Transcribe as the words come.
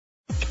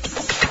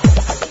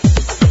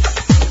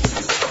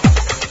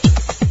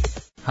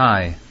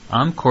Hi,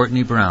 I'm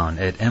Courtney Brown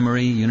at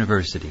Emory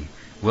University.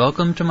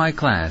 Welcome to my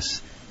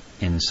class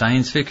in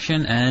Science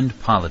Fiction and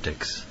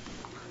Politics.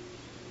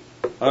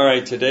 All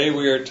right, today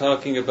we are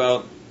talking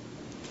about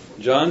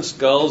John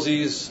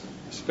Scalzi's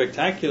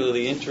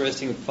spectacularly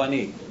interesting,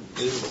 funny,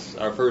 this is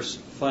our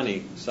first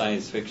funny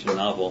science fiction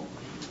novel,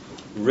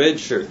 Red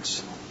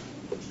Shirts,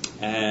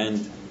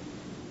 and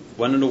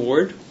won an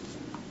award,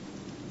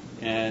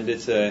 and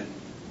it's a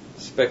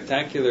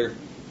spectacular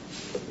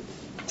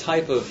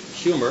type of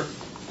humor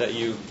that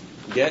you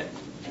get,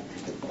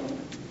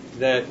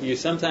 that you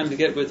sometimes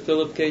get with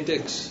Philip K.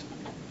 Dick's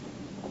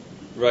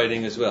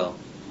writing as well.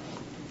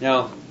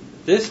 Now,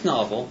 this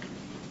novel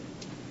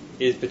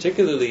is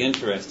particularly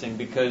interesting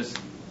because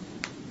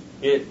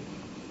it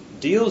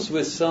deals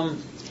with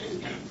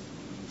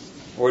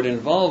it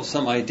involves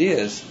some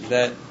ideas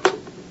that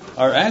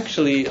are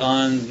actually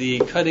on the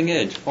cutting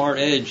edge, far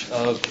edge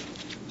of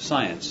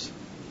science.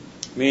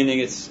 Meaning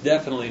it's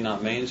definitely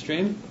not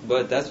mainstream,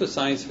 but that's what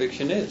science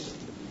fiction is.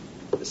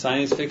 The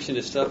science fiction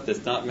is stuff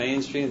that's not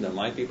mainstream, that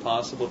might be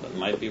possible, that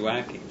might be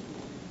wacky.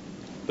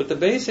 But the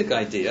basic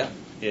idea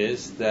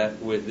is that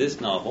with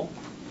this novel,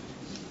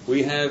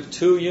 we have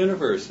two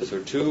universes, or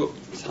two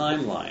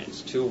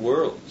timelines, two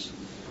worlds.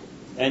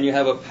 And you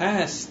have a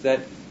past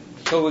that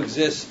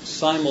coexists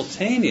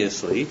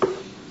simultaneously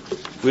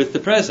with the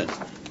present.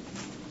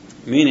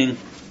 Meaning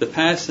the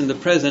past and the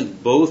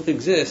present both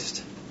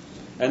exist,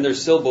 and they're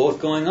still both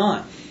going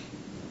on.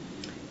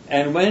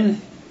 And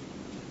when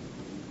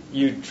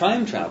you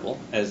time travel,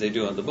 as they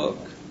do in the book,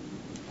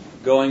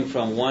 going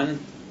from one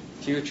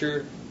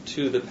future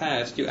to the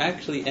past, you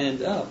actually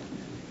end up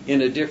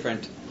in a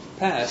different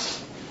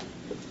past,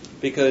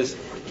 because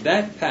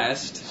that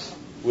past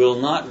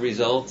will not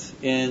result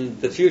in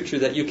the future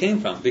that you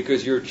came from,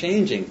 because you're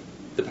changing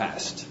the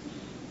past.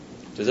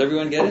 Does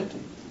everyone get it?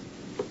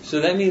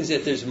 So that means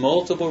that there's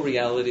multiple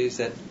realities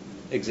that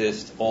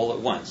exist all at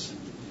once.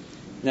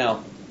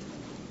 Now,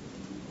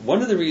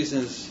 one of the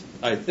reasons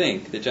I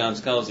think that John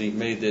Scalzi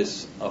made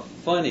this a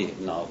funny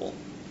novel,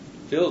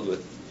 filled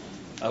with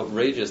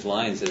outrageous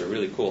lines that are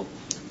really cool,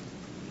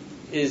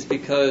 is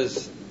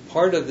because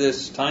part of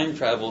this time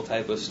travel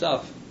type of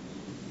stuff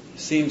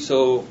seems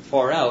so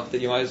far out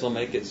that you might as well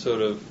make it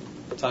sort of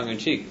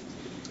tongue-in-cheek.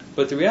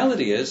 But the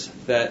reality is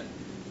that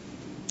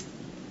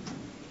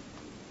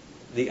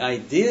the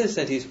ideas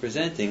that he's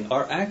presenting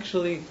are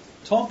actually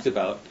talked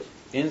about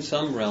in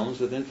some realms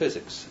within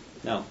physics.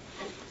 Now,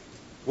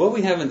 what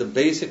we have in the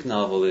basic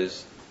novel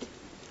is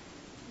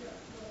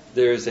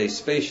there's a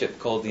spaceship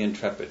called the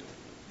Intrepid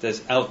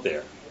that's out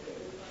there.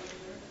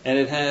 And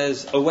it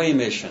has away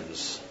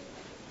missions,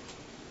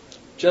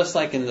 just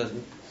like in the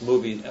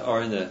movie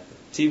or in the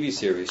TV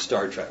series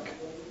Star Trek.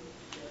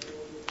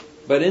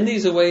 But in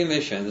these away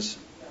missions,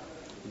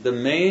 the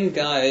main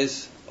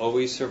guys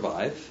always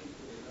survive.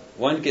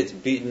 One gets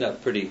beaten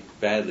up pretty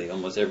badly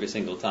almost every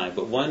single time,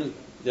 but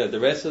the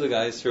rest of the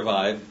guys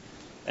survive,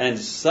 and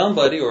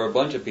somebody or a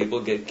bunch of people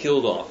get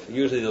killed off,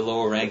 usually the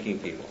lower ranking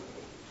people.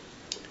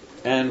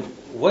 And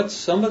what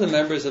some of the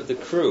members of the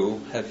crew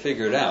have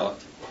figured out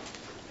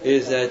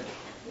is that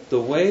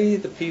the way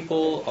the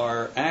people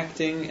are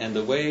acting and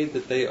the way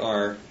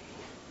that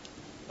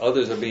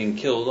others are being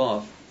killed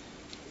off,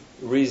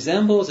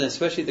 resembles, and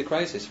especially the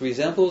Crisis,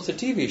 resembles a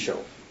TV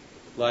show,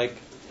 like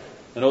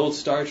an old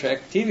Star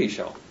Trek TV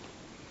show.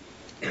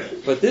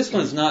 But this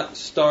one's not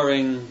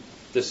starring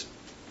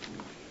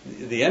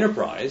the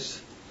Enterprise.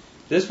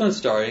 This one's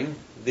starring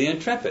the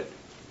Intrepid.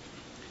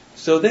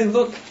 So they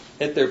look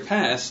at their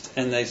past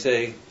and they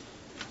say,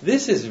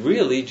 this is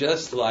really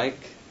just like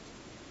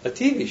a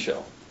TV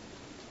show.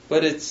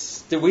 But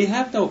we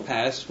have no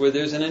past where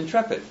there's an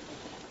Intrepid.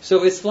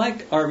 So it's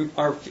like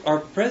our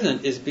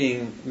present is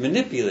being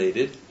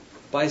manipulated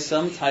by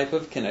some type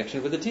of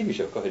connection with a TV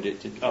show. Go ahead.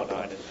 Oh, no,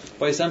 I didn't.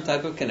 By some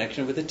type of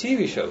connection with a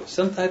TV show.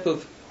 Some type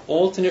of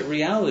alternate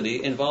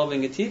reality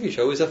involving a TV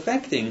show is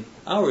affecting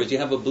ours. You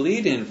have a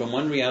bleed-in from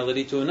one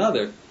reality to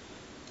another.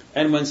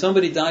 And when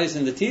somebody dies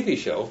in the TV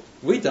show,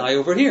 we die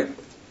over here.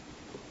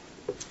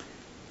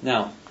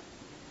 Now,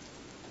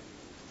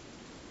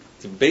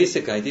 the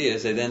basic idea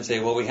is they then say,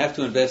 well, we have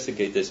to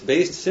investigate this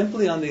based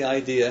simply on the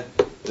idea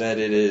that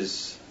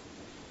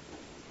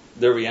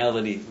the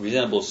reality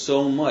resembles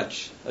so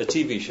much a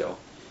TV show.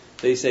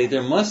 They say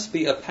there must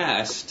be a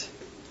past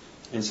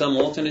in some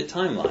alternate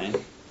timeline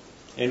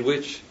in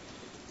which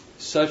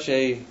such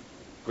a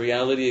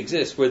reality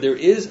exists, where there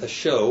is a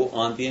show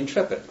on the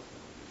Intrepid.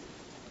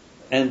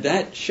 And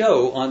that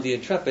show on the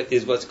Intrepid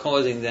is what's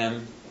causing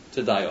them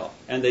to die off.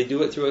 And they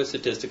do it through a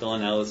statistical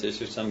analysis.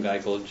 There's some guy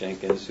called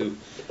Jenkins who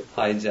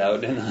hides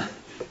out in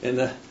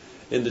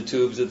the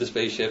tubes of the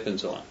spaceship and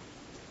so on.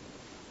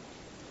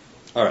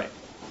 All right.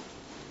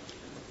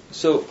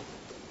 So,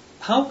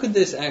 how could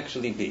this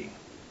actually be?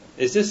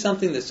 Is this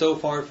something that's so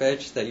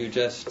far-fetched that you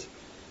just...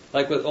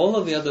 Like with all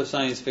of the other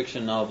science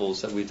fiction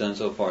novels that we've done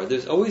so far,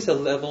 there's always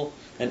an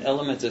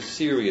element of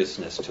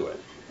seriousness to it.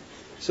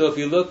 So if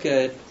you look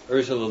at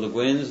Ursula Le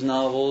Guin's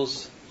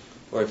novels,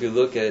 or if you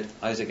look at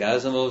Isaac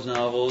Asimov's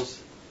novels,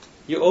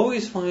 you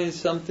always find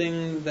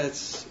something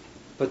that's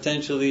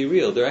potentially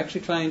real. They're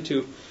actually trying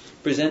to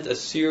present a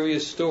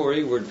serious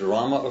story where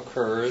drama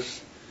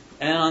occurs,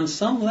 and on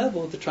some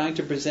level they're trying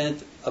to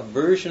present a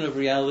version of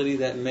reality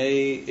that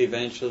may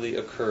eventually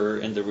occur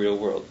in the real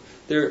world.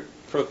 They're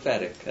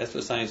prophetic. That's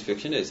what science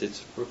fiction is. It's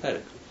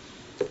prophetic.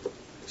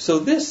 So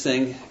this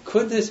thing,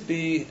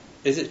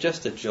 is it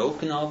just a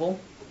joke novel?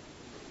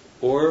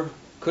 Or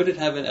could it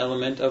have an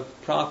element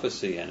of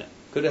prophecy in it?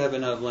 Could it have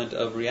an element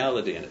of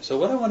reality in it? So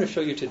what I want to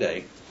show you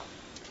today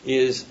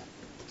is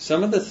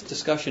some of the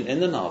discussion in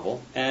the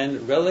novel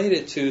and relate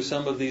it to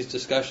some of these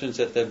discussions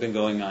that have been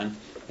going on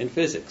in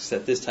physics,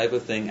 that this type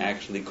of thing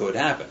actually could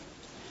happen.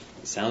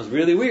 It sounds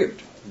really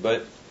weird,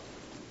 but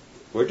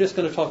we're just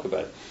going to talk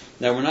about it.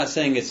 Now, we're not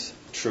saying it's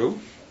true,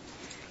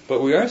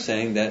 but we are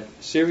saying that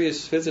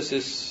serious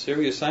physicists,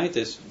 serious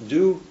scientists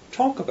do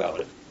talk about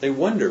it. They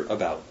wonder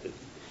about it.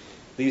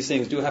 These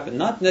things do happen.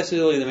 Not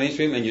necessarily in the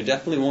mainstream, and you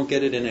definitely won't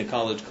get it in a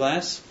college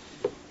class,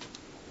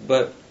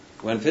 but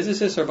when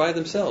physicists are by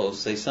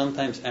themselves, they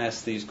sometimes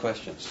ask these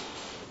questions.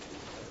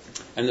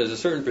 And there's a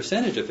certain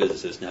percentage of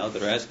physicists now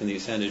that are asking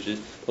these percentages,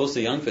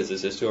 mostly young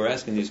physicists, who are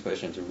asking these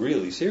questions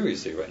really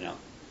seriously right now.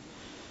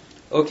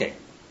 Okay.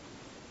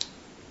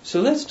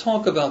 So let's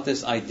talk about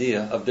this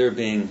idea of there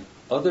being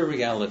other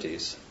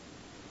realities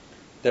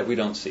that we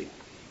don't see.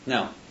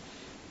 Now,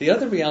 the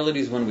other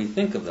realities, when we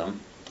think of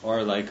them,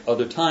 are like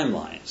other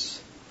timelines.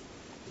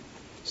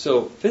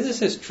 So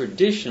physicists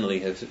traditionally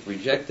have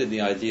rejected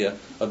the idea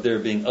of there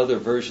being other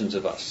versions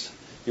of us.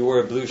 You wore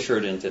a blue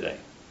shirt in today.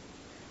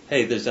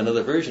 Hey, there's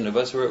another version of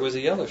us where it was a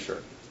yellow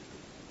shirt.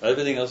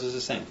 Everything else is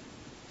the same.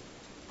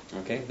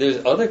 Okay?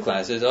 There's other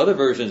classes, other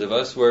versions of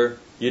us where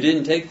you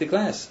didn't take the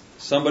class.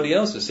 Somebody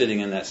else is sitting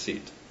in that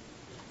seat.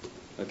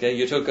 Okay?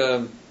 You took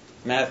a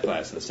math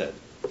class instead.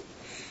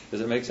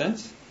 Does it make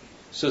sense?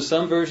 So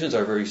some versions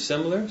are very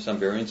similar, some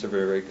versions are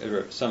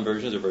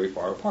very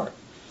far apart.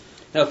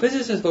 Now,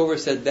 physicists have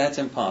always said that's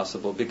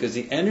impossible because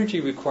the energy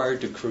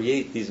required to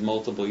create these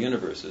multiple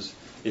universes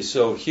is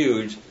so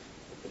huge,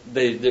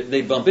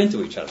 they bump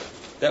into each other.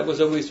 That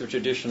was always the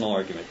traditional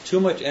argument.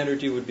 Too much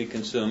energy would be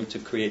consumed to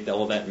create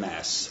all that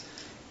mass.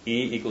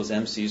 E equals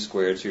mc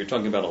squared. So you're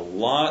talking about a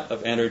lot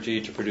of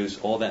energy to produce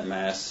all that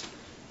mass,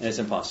 and it's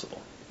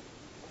impossible.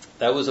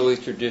 That was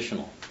always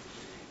traditional.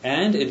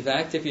 And, in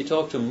fact, if you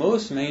talk to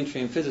most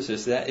mainstream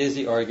physicists, that is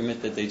the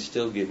argument that they'd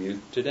still give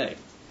you today.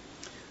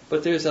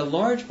 But there's a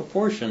large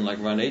proportion, like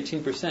around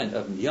 18%,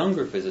 of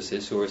younger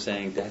physicists who are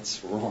saying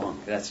that's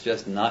wrong, that's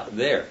just not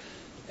there.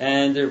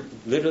 And they're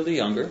literally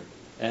younger,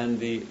 and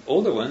the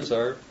older ones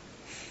are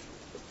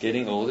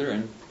getting older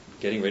and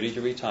getting ready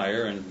to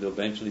retire, and they'll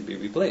eventually be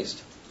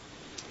replaced.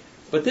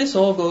 But this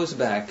all goes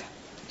back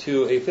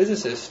to a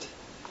physicist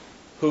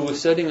who was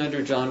studying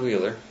under John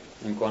Wheeler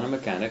in quantum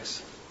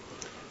mechanics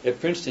at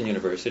Princeton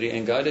University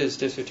and got his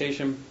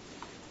dissertation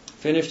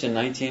finished in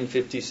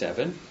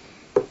 1957,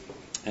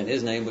 and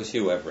his name was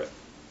Hugh Everett.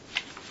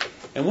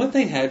 And what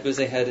they had was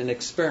an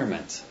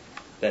experiment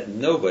that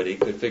nobody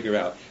could figure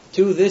out.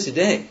 To this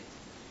day,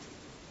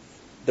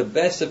 the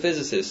best of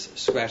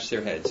physicists scratch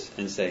their heads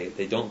and say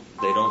they don't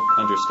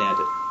understand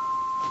it.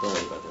 Don't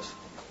worry about this.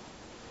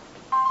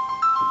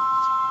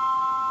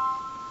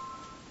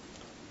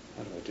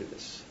 How do I do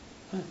this?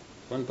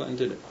 One button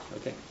did it.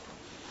 Okay.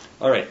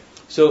 All right.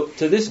 So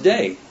to this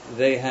day,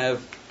 they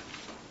have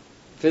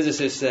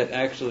physicists that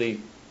actually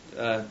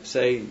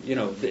say,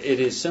 it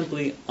is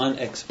simply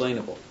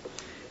unexplainable.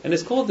 And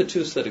it's called the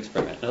two-slit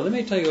experiment. Now let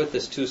me tell you what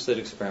this two-slit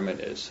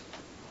experiment is.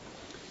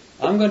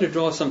 I'm going to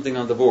draw something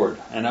on the board,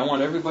 and I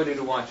want everybody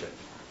to watch it.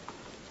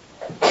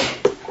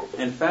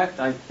 In fact,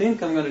 I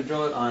think I'm going to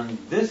draw it on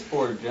this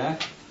board,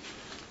 Jack.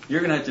 You're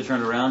going to have to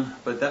turn around,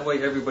 but that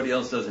way everybody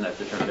else doesn't have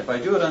to turn. If I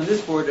do it on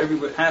this board,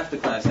 half the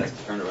class has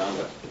to turn around.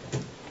 But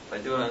if I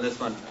do it on this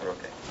one, we're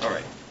okay. All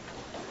right.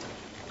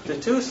 The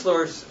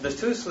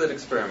two-slit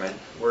experiment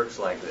works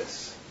like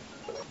this.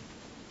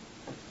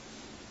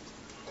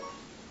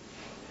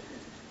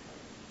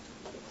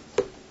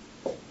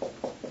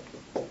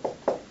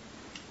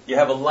 You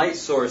have a light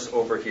source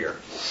over here.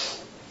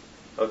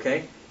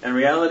 Okay? In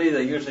reality,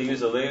 they usually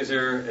use a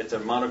laser. It's a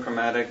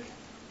monochromatic,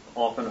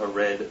 often a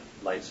red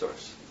light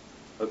source.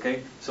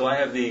 Okay? So I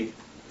have the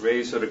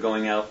rays sort of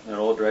going out in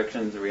all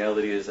directions. The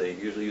reality is they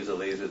usually use a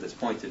laser that's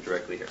pointed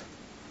directly here.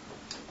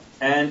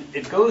 And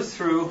it goes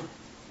through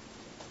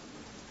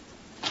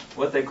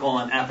what they call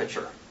an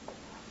aperture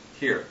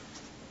here.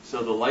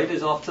 So the light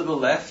is off to the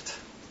left,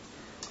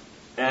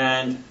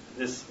 and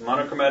this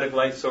monochromatic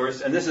light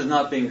source, and this is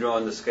not being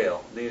drawn to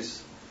scale.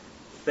 These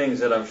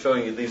things that I'm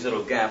showing you, these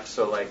little gaps,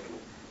 are like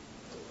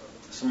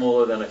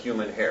smaller than a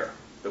human hair,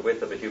 the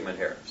width of a human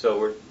hair.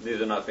 So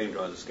these are not being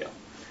drawn to scale.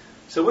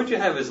 So what you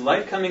have is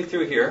light coming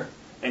through here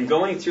and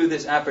going through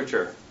this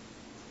aperture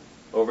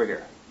over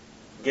here,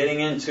 getting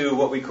into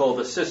what we call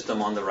the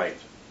system on the right.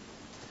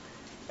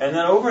 And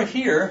then over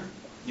here,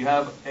 you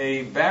have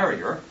a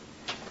barrier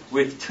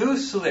with two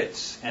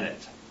slits in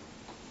it.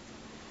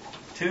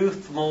 Two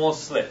small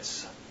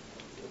slits.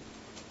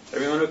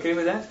 Everyone okay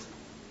with that?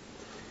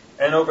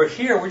 And over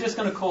here, we're just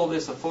going to call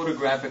this a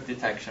photographic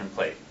detection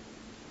plate.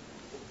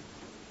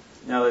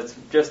 Now let's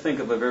just think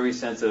of a very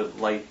sensitive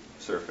light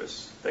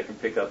surface that can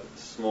pick up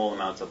small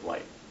amounts of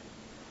light.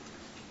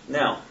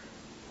 Now,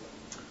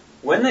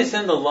 when they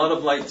send a lot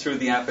of light through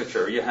the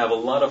aperture, you have a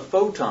lot of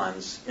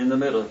photons in the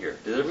middle here.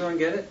 Does everyone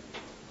get it?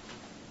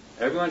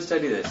 Everyone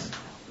study this.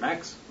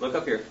 Max, look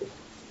up here.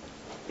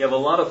 You have a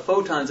lot of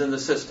photons in the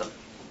system.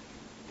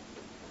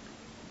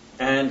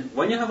 And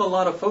when you have a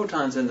lot of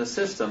photons in the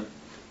system,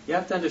 you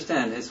have to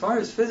understand, as far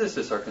as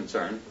physicists are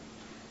concerned,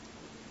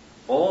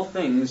 all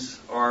things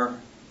are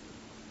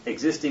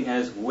existing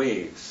as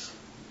waves.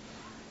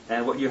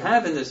 And what you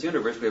have in this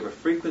universe, we have a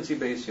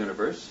frequency-based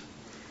universe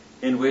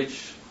in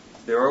which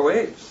there are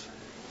waves.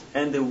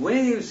 And the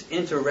waves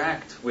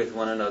interact with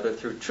one another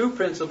through two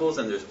principles,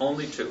 and there's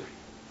only two.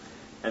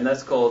 And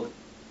that's called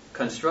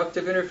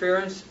constructive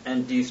interference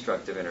and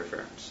destructive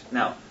interference.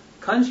 Now,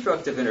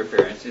 constructive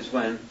interference is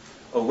when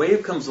a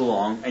wave comes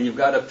along and you've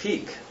got a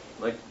peak,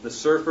 like the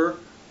surfer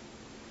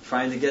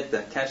trying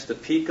to catch the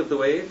peak of the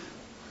wave,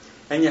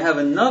 and you have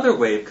another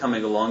wave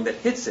coming along that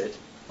hits it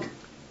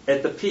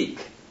at the peak.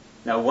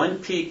 Now, one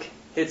peak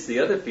hits the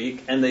other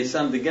peak, and they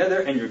sum together,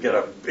 and you get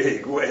a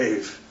big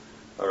wave.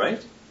 All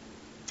right?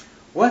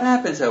 What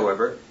happens,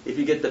 however, if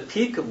you get the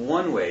peak of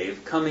one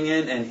wave coming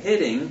in and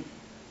hitting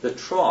the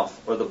trough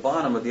or the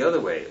bottom of the other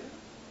wave?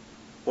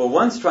 Well,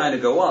 one's trying to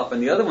go up,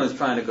 and the other one's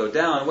trying to go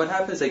down. What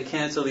happens? They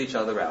cancel each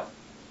other out.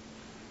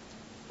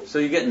 So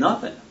you get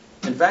nothing.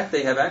 In fact,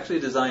 they have actually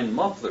designed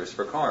mufflers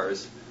for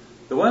cars.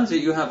 The ones that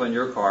you have on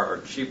your car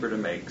are cheaper to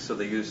make, so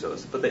they use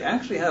those. But they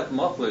actually have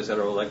mufflers that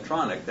are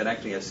electronic that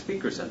actually have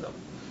speakers in them.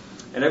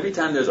 And every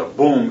time there's a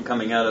boom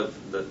coming out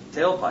of the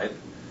tailpipe,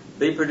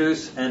 they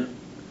produce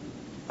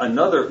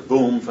another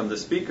boom from the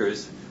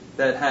speakers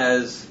that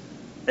has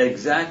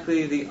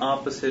exactly the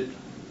opposite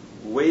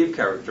wave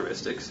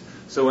characteristics.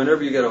 So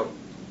whenever you get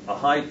a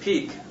high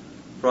peak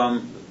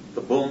from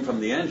the boom from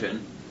the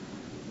engine,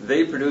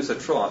 they produce a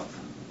trough.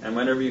 And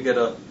whenever you get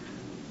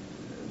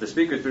the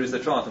speakers produce a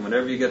trough, and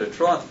whenever you get a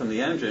trough from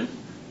the engine,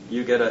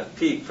 you get a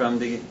peak from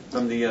the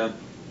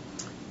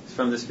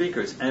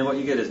speakers. And what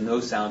you get is no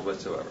sound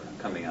whatsoever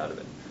coming out of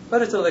it.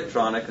 But it's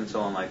electronic and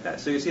so on like that.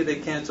 So you see, they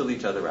cancel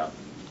each other out.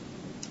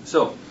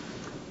 So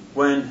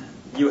when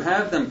you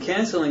have them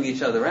canceling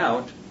each other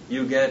out,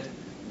 you get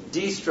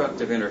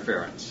destructive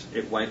interference.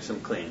 It wipes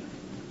them clean.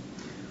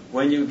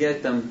 When you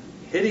get them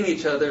hitting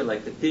each other,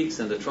 like the peaks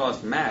and the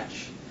troughs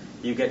match,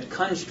 you get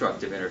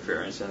constructive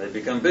interference, and they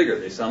become bigger.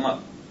 They sum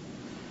up.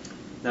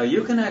 Now,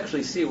 you can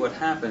actually see what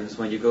happens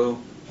when you go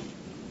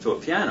to a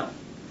piano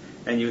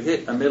and you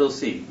hit a middle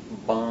C,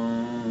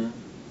 bong,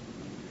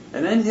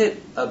 and then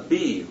hit a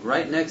B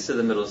right next to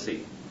the middle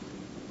C,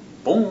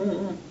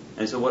 boom.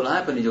 And so what will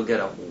happen is you'll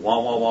get a wah,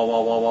 wah, wah,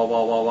 wah, wah, wah,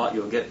 wah, wah, wah.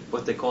 You'll get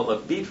what they call a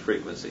beat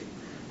frequency.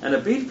 And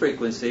a beat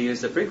frequency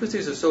is the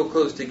frequencies are so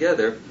close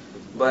together,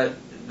 but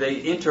they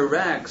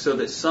interact so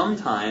that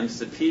sometimes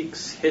the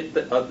peaks hit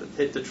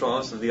the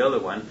troughs of the other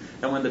one,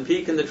 and when the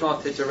peak and the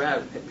trough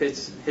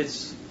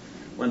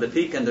when the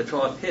peak and the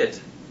trough hit,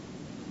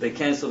 they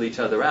cancel each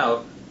other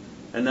out,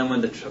 and then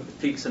when the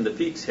peaks and the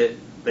peaks hit,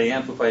 they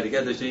amplify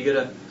together. So you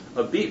get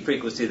a beat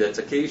frequency that's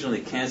occasionally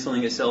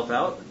canceling itself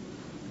out,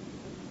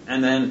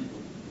 and then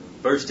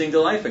bursting to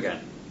life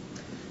again.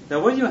 Now,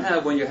 what you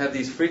have when you have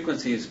these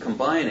frequencies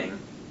combining,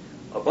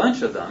 a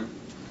bunch of them,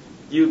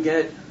 you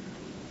get,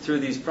 through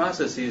these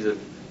processes of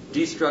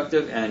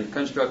destructive and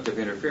constructive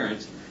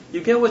interference, you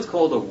get what's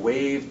called a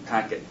wave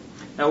packet.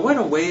 Now, what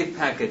a wave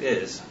packet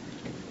is,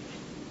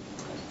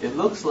 it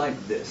looks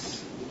like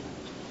this.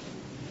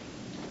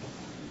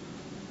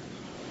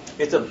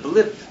 It's a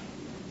blip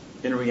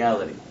in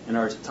reality, in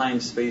our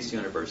time-space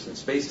universe, in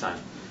space-time.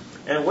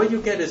 And what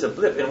you get is a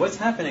blip. And what's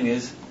happening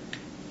is,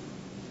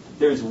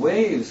 there's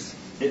waves.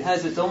 It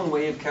has its own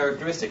wave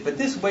characteristic. But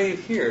this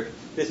wave here,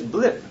 this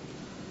blip,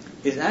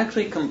 is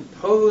actually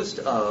composed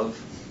of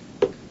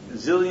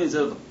zillions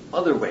of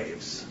other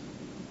waves,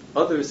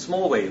 other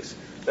small waves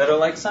that are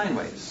like sine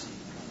waves.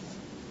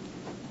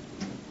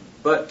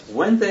 But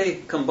when they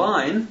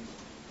combine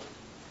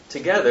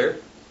together,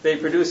 they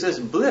produce this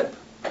blip.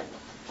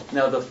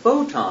 Now, the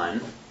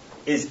photon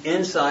is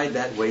inside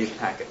that wave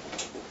packet.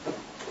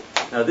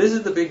 Now, this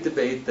is the big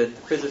debate that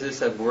physicists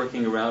have been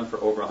working around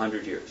for over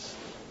 100 years.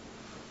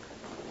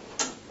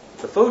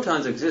 The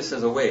photons exist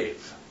as a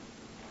wave,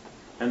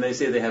 and they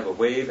say they have a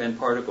wave and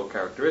particle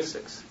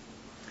characteristics.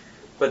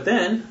 But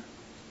then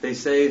they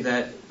say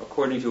that,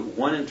 according to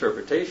one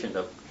interpretation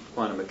of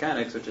quantum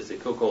mechanics, which is the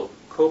so-called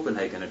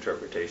Copenhagen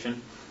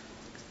interpretation,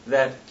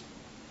 that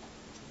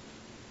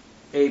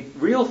a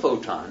real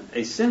photon,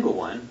 a single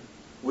one,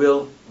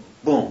 will,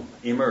 boom,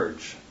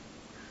 emerge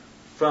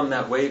from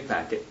that wave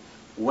packet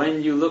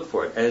when you look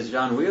for it. As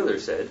John Wheeler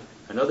said,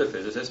 another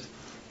physicist,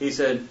 he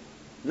said,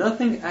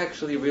 nothing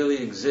actually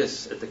really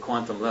exists at the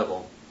quantum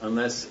level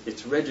unless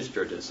it's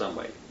registered in some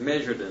way,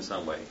 measured in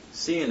some way,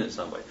 seen in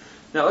some way.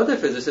 Now, other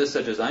physicists,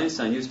 such as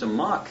Einstein, used to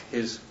mock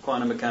his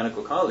quantum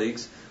mechanical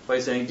colleagues by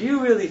saying, do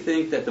you really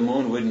think that the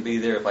moon wouldn't be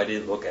there if I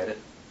didn't look at it?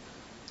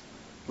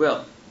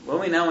 Well,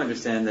 we now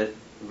understand that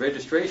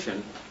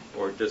registration,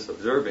 or just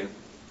observing,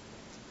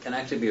 can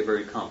actually be a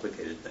very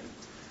complicated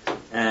thing.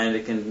 And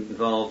it can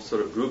involve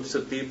sort of groups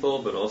of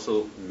people, but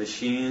also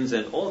machines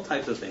and all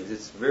types of things.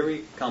 It's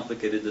very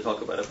complicated to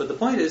talk about it. But the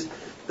point is,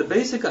 the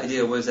basic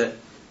idea was that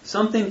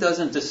something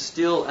doesn't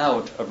distill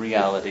out of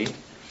reality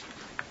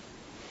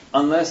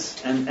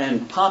unless,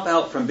 and pop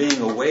out from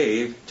being a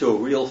wave to a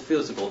real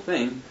physical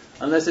thing,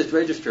 unless it's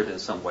registered in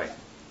some way.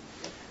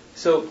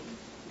 So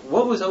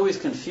what was always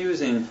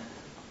confusing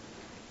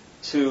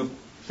to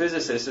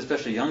physicists,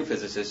 especially young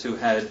physicists who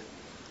had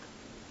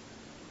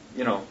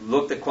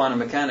looked at quantum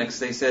mechanics,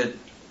 they said,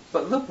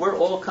 but look, we're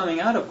all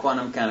coming out of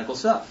quantum mechanical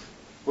stuff.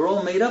 We're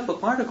all made up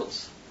of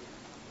particles.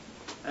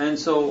 And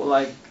so,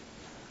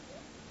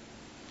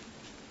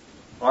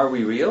 are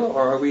we real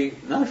or are we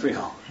not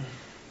real?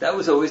 That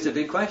was always the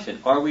big question.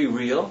 Are we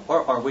real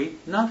or are we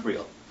not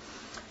real?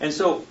 And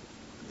so,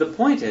 the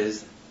point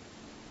is,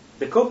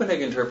 the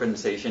Copenhagen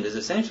interpretation is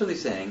essentially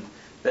saying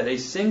that a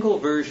single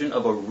version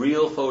of a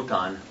real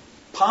photon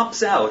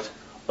pops out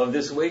of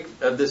this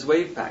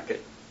wave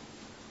packet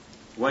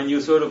when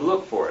you sort of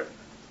look for it.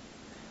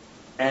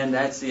 And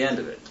that's the end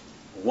of it.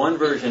 One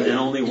version and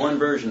only one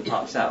version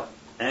pops out.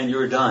 And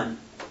you're done.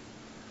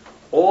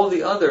 All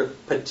the other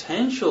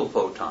potential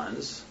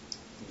photons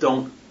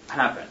don't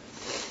happen.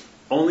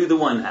 Only the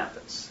one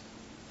happens.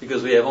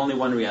 Because we have only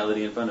one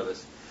reality in front of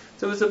us.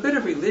 So there's a bit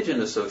of religion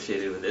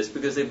associated with this,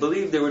 because they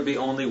believed there would be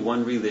only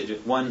one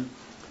religion, one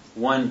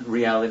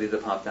reality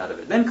that popped out of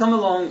it. Then come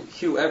along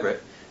Hugh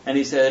Everett, and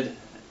he said,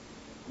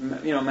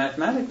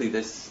 mathematically,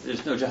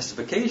 there's no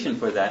justification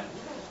for that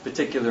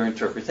particular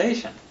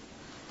interpretation.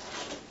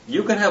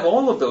 You can have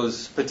all of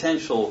those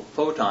potential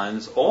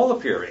photons all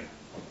appearing,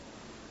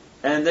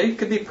 and they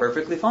could be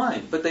perfectly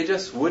fine, but they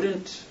just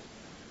wouldn't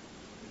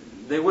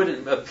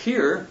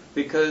appear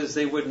because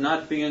they would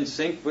not be in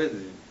sync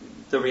with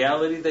the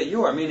reality that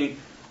you are. Meaning,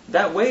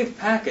 that wave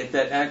packet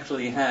that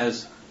actually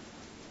has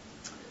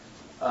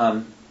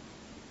the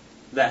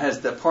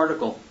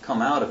particle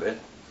come out of it,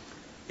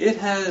 it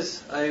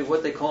has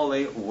what they call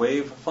a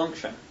wave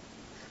function.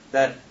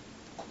 That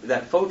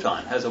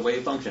photon has a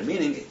wave function,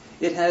 meaning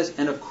it has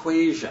an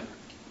equation.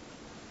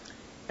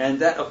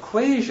 And that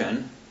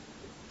equation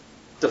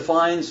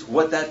defines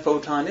what that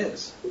photon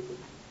is.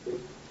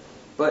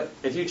 But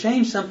if you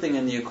change something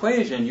in the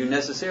equation, you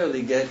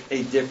necessarily get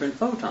a different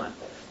photon.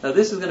 Now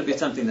this is going to be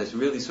something that's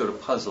really sort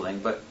of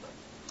puzzling, but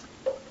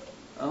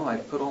I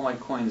put all my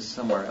coins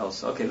somewhere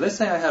else. Okay, let's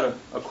say I had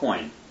a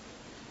coin,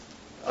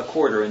 a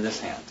quarter in this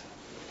hand.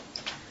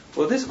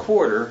 Well, this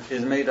quarter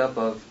is made up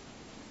of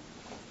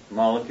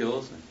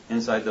molecules, and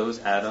inside those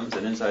atoms,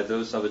 and inside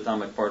those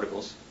subatomic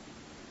particles.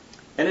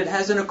 And it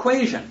has an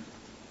equation.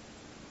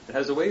 It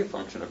has a wave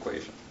function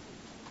equation.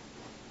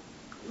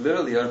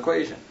 Literally an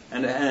equation.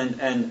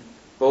 And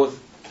both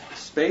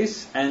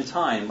space and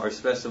time are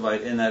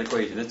specified in that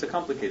equation. It's a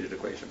complicated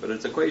equation, but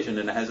it's an equation,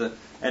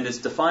 and it's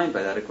defined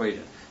by that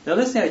equation. Now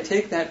let's say I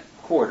take that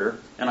quarter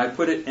and I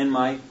put it in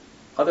my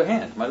other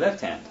hand, my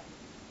left hand.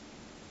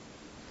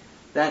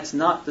 That's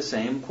not the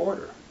same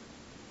quarter.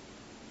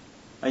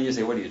 And you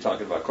say, what are you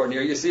talking about, Courtney?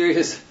 Are you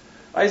serious?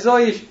 I saw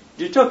you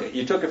took it.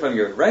 You took it from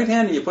your right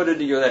hand and you put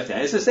it in your left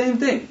hand. It's the same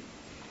thing.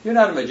 You're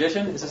not a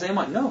magician. It's the same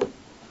one. No.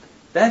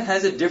 That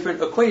has a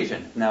different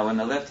equation now in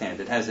the left hand.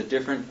 It has a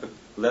different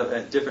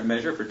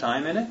measure for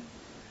time in it,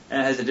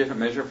 and it has a different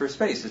measure for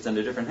space. It's in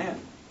a different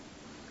hand.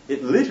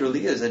 It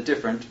literally is a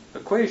different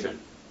equation.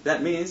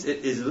 That means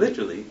it is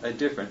literally a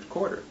different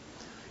quarter.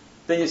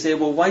 Then you say,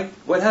 well,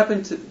 what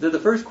happened to the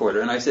first quarter?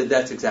 And I said,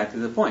 that's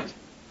exactly the point.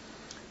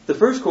 The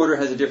first quarter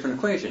has a different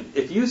equation.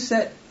 If you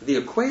set the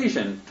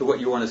equation to what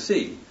you want to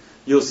see,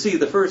 you'll see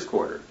the first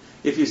quarter.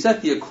 If you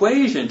set the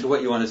equation to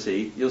what you want to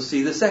see, you'll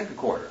see the second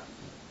quarter.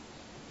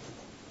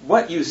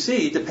 What you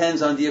see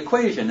depends on the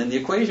equation, and the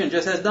equation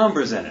just has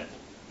numbers in it.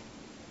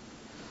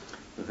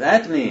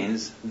 That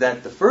means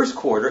that the first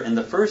quarter in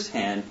the first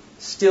hand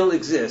still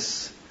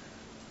exists,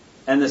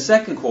 and the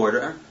second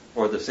quarter,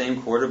 or the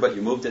same quarter, but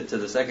you moved it to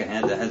the second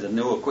hand that has a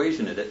new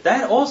equation in it,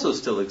 that also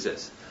still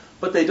exists.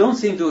 But they don't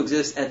seem to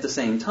exist at the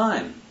same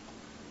time.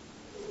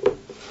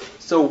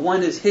 So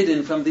one is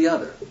hidden from the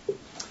other.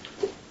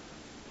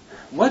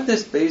 What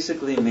this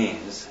basically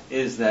means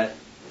is that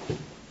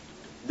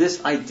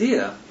this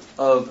idea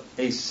of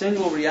a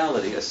single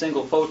reality, a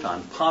single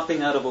photon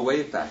popping out of a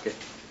wave packet,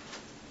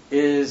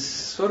 is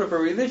sort of a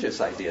religious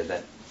idea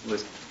that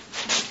was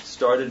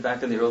started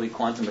back in the early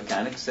quantum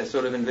mechanics that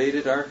sort of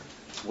invaded our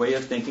way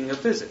of thinking of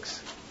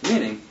physics.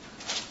 Meaning,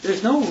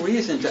 there's no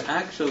reason to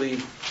actually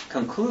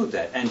conclude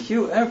that. And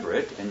Hugh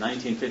Everett, in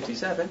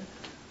 1957,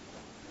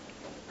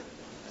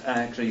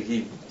 actually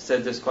he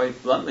said this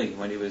quite bluntly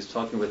when he was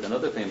talking with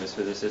another famous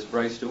physicist,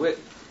 Bryce DeWitt.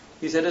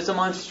 He said it's a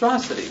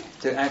monstrosity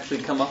to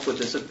actually come up with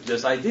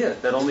this idea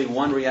that only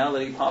one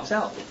reality pops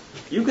out.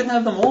 You can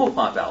have them all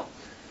pop out.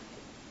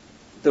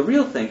 The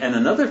real thing, and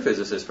another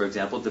physicist, for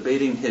example,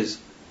 debating his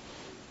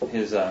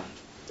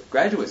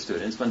graduate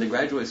students, when the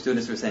graduate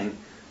students were saying,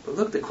 but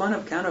look, the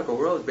quantum mechanical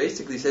world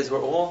basically says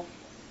we're all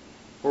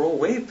we're all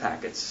wave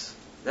packets.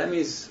 That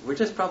means we're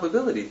just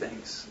probability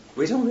things.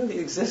 We don't really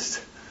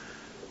exist.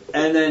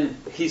 And then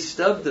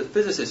the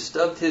physicist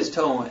stubbed his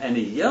toe and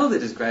he yelled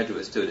at his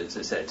graduate students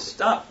and said,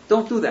 "Stop,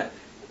 don't do that.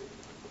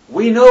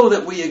 We know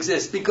that we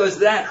exist because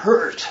that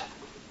hurt."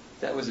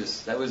 That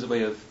was the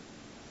way of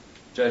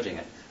judging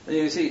it. And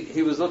you see,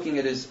 he was looking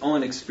at his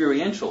own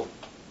experiential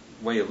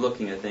way of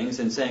looking at things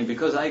and saying,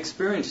 because I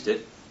experienced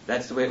it,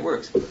 that's the way it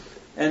works.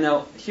 And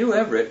now, Hugh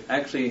Everett,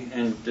 actually,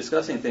 in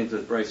discussing things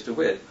with Bryce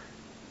DeWitt,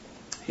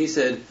 he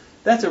said,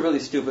 that's a really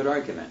stupid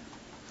argument.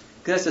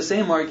 Because that's the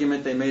same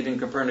argument they made in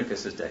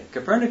Copernicus' day.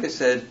 Copernicus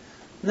said,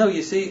 no,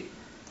 you see,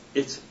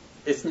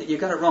 you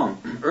got it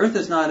wrong. Earth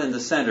is not in the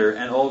center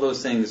and all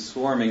those things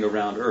swarming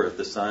around Earth,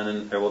 the sun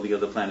and all the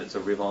other planets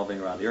are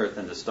revolving around the Earth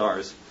and the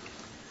stars.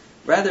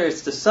 Rather,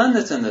 it's the sun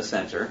that's in the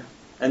center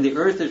and the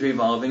Earth is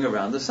revolving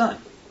around the sun.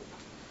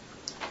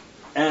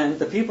 And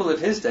the people of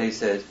his day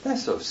said,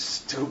 that's so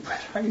stupid.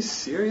 Are you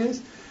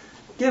serious?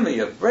 Give me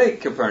a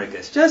break,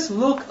 Copernicus. Just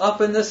look up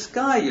in the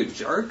sky, you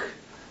jerk.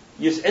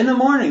 In the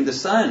morning, the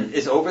sun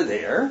is over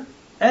there,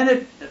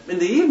 and in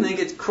the evening,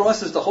 it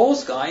crosses the whole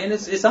sky, and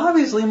it's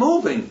obviously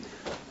moving.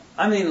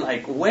 I mean,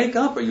 like, wake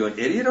up. Are you an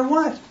idiot or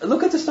what?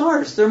 Look at the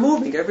stars. They're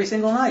moving every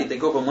single night. They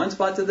go from one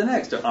spot to the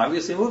next. They're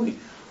obviously moving.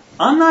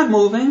 I'm not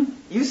moving.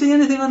 You see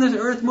anything on this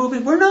earth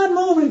moving? We're not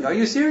moving. Are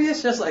you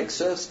serious? Just like,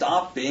 so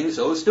stop being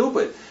so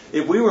stupid.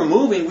 If we were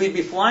moving, we'd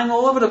be flying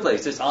all over the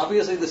place. It's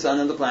obviously the sun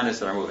and the planets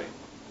that are moving.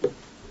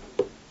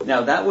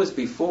 Now, that was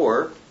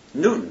before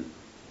Newton.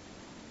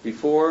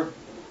 Before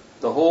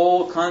the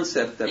whole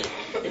concept that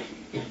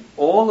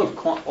all of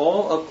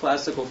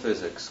classical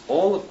physics,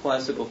 all of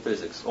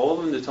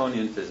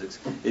Newtonian physics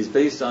is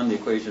based on the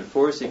equation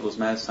force equals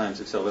mass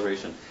times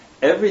acceleration.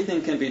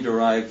 Everything can be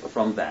derived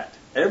from that.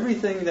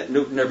 Everything that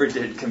Newton ever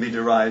did can be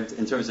derived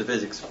in terms of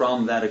physics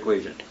from that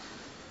equation.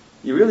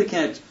 You really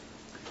can't.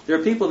 There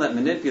are people that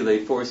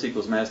manipulate force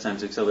equals mass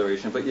times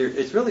acceleration, but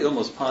it's really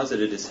almost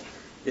posited.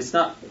 It's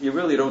not. You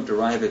really don't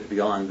derive it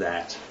beyond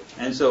that.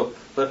 And so,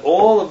 but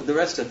all of the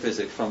rest of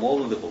physics, from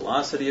all of the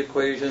velocity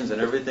equations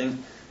and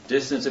everything,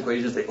 distance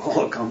equations, they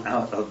all come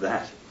out of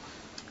that.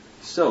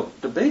 So,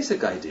 the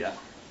basic idea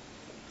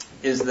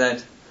is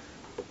that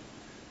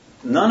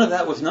none of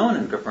that was known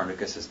in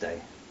Copernicus' day.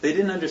 They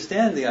didn't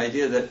understand the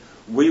idea that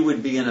we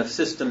would be in a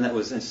system that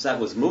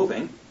was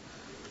moving,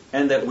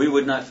 and that we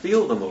would not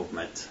feel the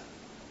movement,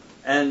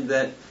 and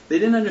that they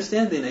didn't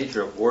understand the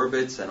nature of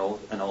orbits and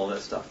all that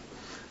stuff.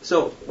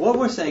 So what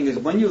we're saying is,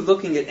 when you're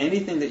looking at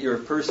anything that you're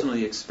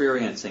personally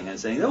experiencing and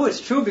saying, "Oh,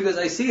 it's true because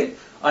I see it.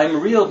 I'm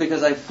real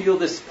because I feel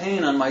this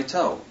pain on my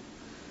toe,"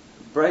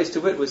 Bryce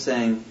DeWitt was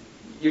saying,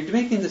 you're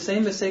making the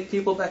same mistake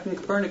people back in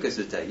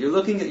Copernicus' day. You're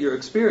looking at your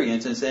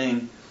experience and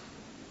saying,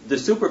 the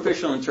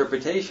superficial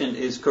interpretation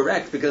is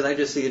correct because I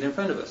just see it in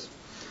front of us.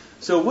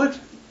 So what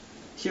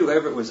Hugh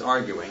Everett was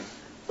arguing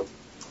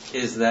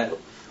is that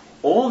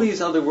all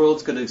these other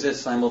worlds could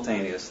exist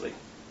simultaneously.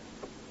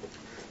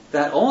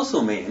 That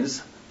also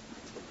means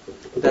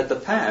that the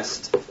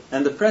past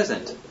and the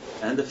present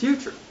and the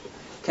future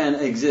can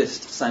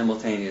exist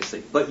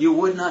simultaneously, but you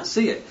would not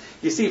see it.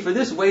 You see, for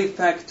this wave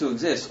packet to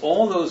exist,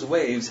 all those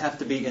waves have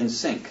to be in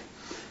sync.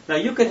 Now,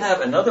 you could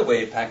have another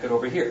wave packet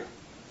over here.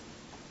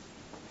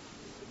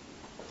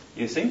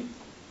 You see?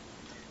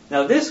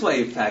 Now, this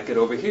wave packet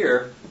over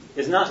here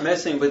is not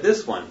messing with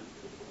this one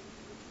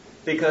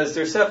because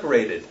they're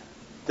separated.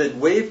 The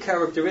wave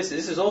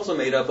characteristics, this is also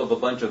made up of a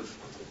bunch of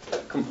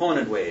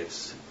component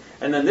waves.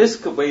 And then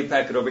this wave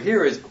packet over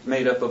here is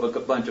made up of a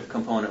bunch of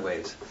component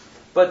waves.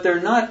 But they're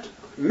not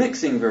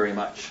mixing very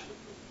much.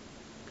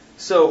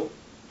 So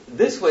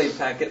this wave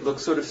packet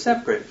looks sort of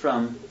separate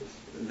from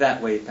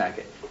that wave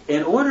packet.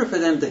 In order for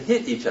them to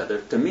hit each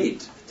other, to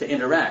meet, to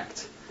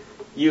interact,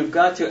 you've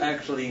got to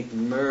actually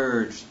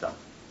merge them.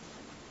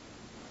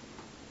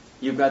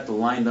 You've got to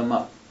line them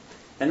up.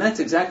 And that's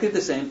exactly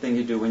the same thing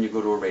you do when you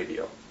go to a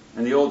radio.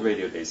 In the old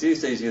radio days.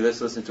 These days you just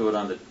listen to it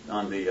on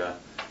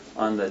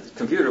the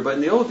computer. But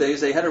in the old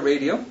days they had a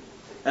radio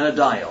and a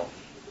dial.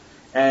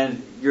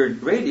 And your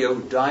radio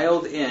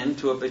dialed in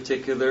to a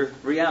particular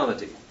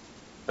reality,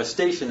 a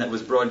station that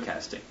was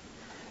broadcasting.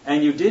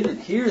 And you didn't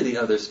hear the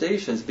other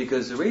stations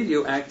because the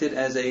radio acted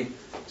as a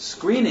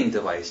screening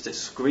device that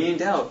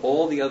screened out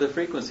all the other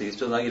frequencies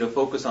to allow you to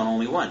focus on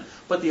only one.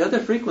 But the other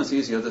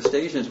frequencies, the other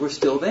stations, were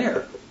still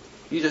there.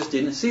 You just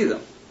didn't see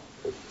them.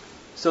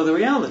 So the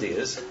reality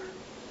is,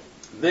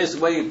 this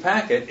wave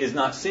packet is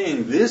not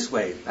seeing this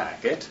wave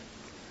packet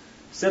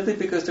simply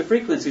because the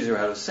frequencies are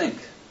out of sync.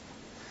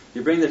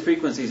 You bring the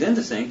frequencies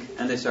into sync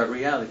and they start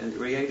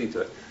reacting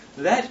to it.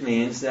 That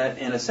means that,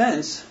 in a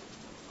sense,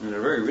 in a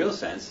very real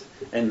sense,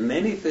 and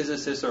many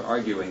physicists are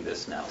arguing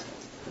this now,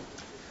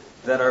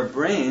 that our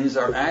brains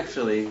are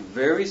actually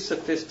very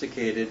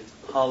sophisticated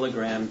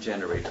hologram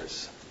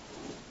generators.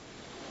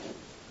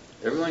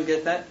 Everyone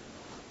get that?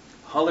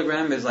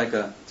 Hologram is like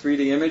a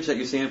 3D image that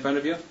you see in front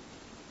of you.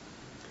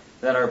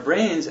 That our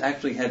brains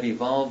actually have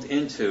evolved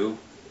into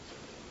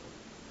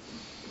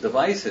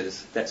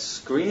devices that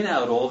screen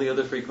out all the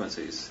other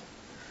frequencies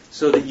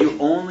so that you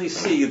only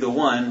see the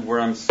one where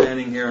I'm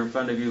standing here in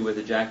front of you with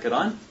a jacket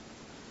on.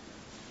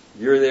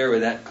 You're there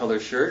with that color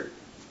shirt.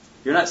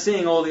 You're not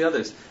seeing all the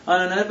others.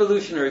 On an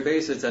evolutionary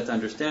basis, that's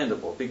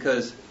understandable,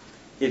 because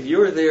if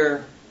you're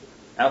there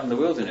out in the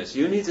wilderness,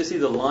 you need to see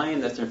the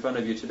lion that's in front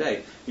of you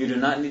today. You do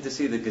not need to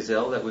see the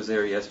gazelle that was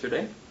there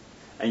yesterday,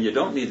 and you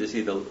don't need to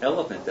see the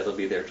elephant that'll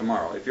be there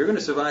tomorrow. If you're going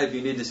to survive,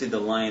 you need to see the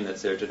lion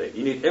that's there today.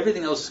 You need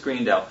everything else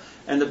screened out.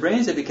 And the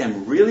brains have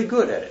become really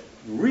good at it.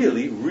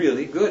 Really,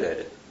 really good at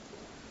it.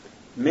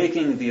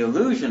 Making the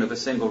illusion of a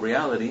single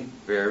reality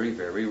very,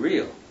 very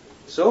real.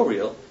 So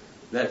real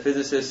that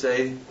physicists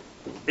say,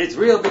 it's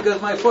real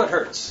because my foot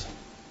hurts.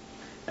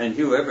 And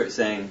Hugh Everett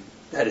saying,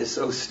 that is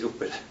so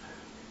stupid.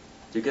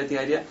 Do you get the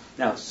idea?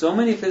 Now, so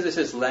many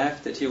physicists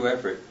laughed at Hugh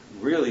Everett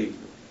really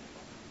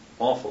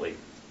awfully.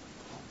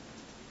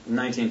 In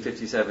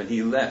 1957,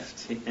 he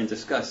left, in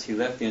disgust, he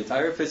left the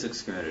entire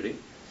physics community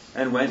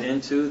and went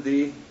into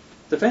the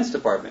Defense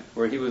Department,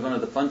 where he was one of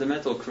the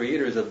fundamental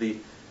creators of the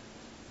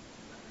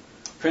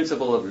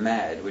principle of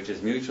MAD, which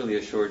is mutually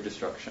assured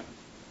destruction,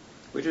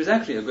 which is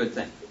actually a good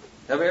thing.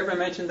 Have I ever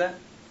mentioned that?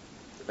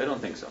 I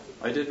don't think so.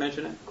 I did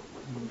mention it?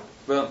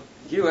 Well,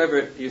 Hugh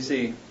Everett, you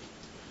see,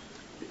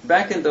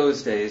 back in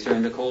those days,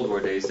 during the Cold War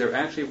days, there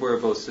actually were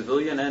both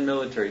civilian and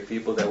military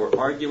people that were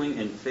arguing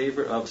in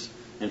favor of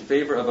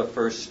a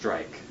first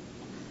strike.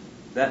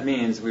 That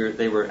means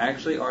they were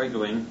actually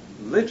arguing,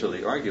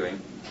 literally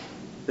arguing,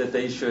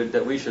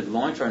 that we should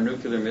launch our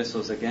nuclear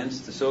missiles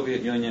against the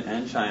Soviet Union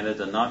and China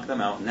to knock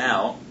them out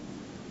now,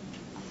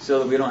 so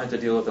that we don't have to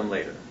deal with them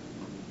later.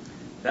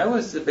 That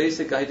was the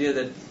basic idea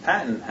that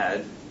Patton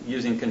had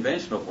using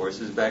conventional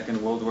forces back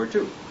in World War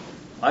II.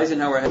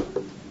 Eisenhower had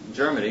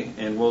Germany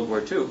in World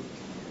War II.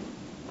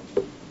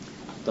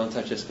 Don't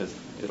touch this because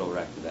it'll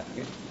react to that.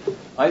 Okay?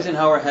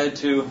 Eisenhower had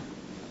to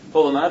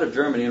pull them out of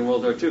Germany in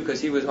World War II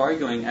because he was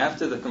arguing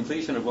after the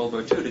completion of World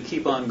War II to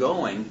keep on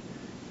going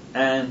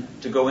and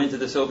to go into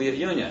the Soviet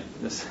Union.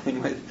 The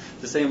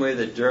same way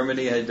that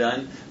Germany had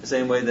done, the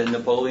same way that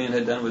Napoleon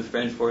had done with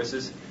French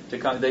forces.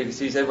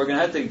 He said, we're going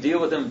to have to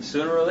deal with them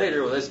sooner or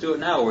later. Well, let's do it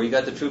now where you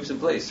got the troops in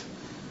place.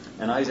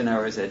 And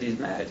Eisenhower said, he's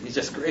mad. He's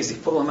just crazy.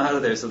 Pull them out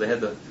of there. So they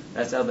had that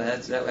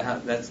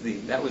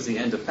was the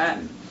end of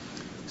Patton.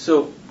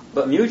 So,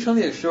 but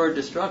mutually assured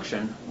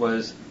destruction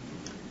was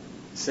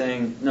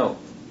saying, no,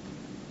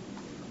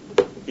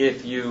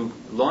 if you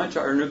launch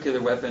our nuclear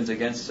weapons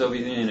against the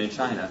Soviet Union and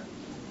China,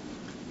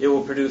 it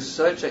will produce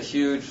such a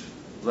huge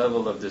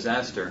level of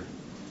disaster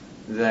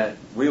that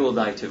we will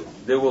die too.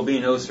 There will be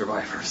no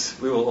survivors.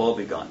 We will all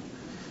be gone.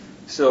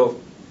 So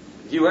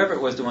Hugh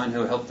Everett was the one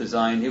who helped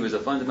design, he was a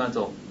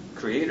fundamental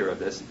creator of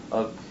this,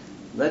 of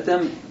let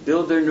them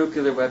build their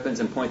nuclear weapons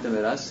and point them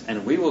at us,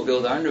 and we will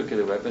build our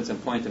nuclear weapons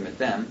and point them at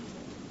them,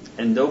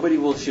 and nobody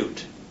will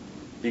shoot.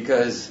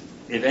 Because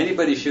if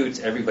anybody shoots,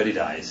 everybody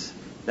dies.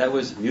 That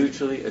was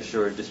mutually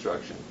assured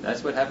destruction.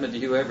 That's what happened to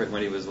Hugh Everett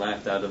when he was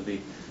laughed out of the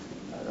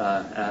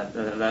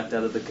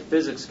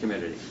physics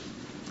community.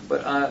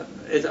 But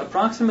it's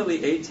approximately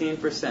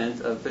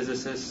 18% of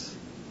physicists,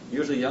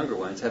 usually younger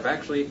ones, have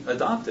actually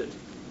adopted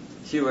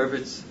Hugh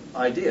Everett's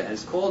idea. And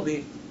it's called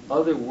the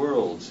other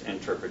worlds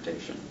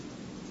interpretation.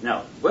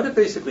 Now, what it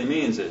basically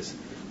means is,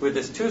 with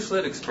this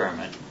two-slit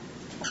experiment,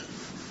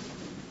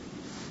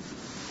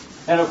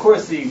 and of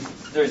course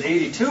there's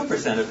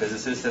 82% of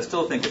physicists that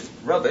still think it's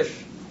rubbish.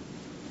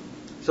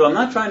 So I'm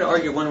not trying to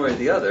argue one way or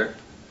the other,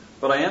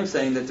 but I am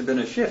saying that there's been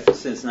a shift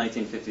since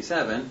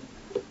 1957,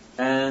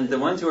 and the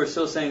ones who are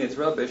still saying it's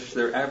rubbish,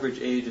 their average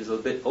age is a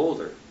bit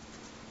older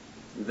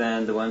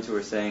than the ones who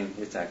are saying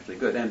it's actually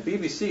good. And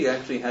BBC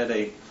actually had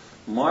a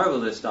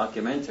marvelous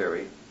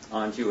documentary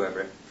on Hugh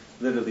Everett,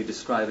 literally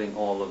describing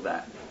all of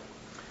that.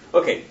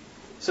 Okay,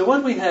 so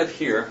what we have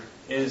here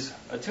is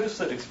a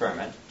two-slit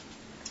experiment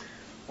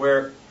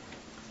where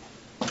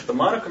the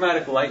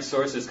monochromatic light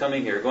source is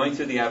coming here, going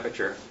through the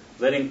aperture,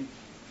 letting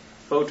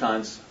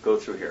photons go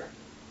through here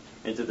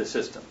into the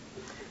system.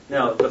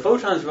 Now, the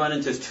photons run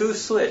into two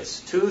slits,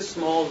 two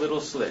small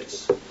little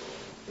slits.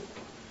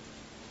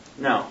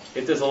 Now,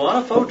 if there's a lot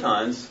of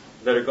photons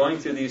that are going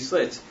through these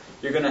slits,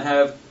 you're going to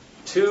have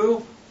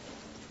two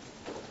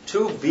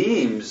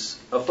beams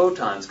of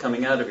photons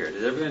coming out of here.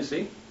 Does everyone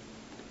see?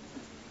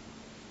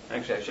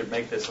 Actually, I should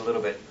make this a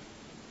little bit,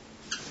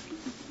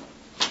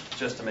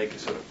 just to make it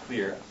sort of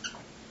clear.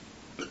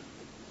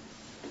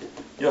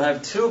 You'll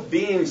have two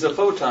beams of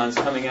photons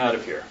coming out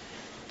of here.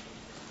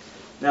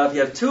 Now, if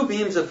you have two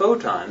beams of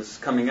photons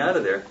coming out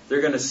of there,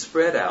 they're going to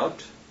spread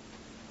out.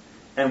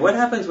 And what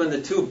happens when the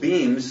two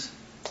beams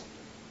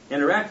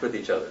interact with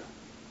each other?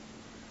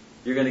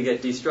 You're going to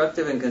get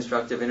destructive and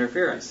constructive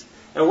interference.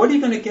 And what are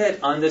you going to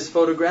get on this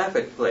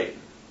photographic plate?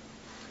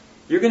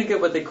 You're going to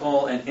get what they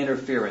call an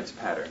interference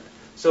pattern.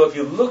 So if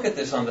you look at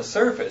this on the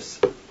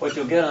surface, what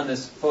you'll get on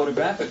this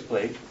photographic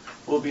plate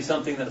will be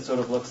something that sort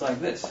of looks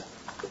like this.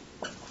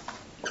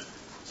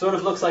 Sort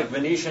of looks like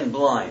Venetian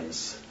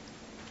blinds,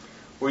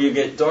 where you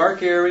get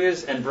dark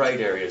areas and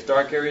bright areas,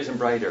 dark areas and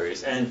bright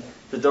areas. And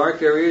the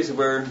dark areas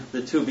where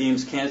the two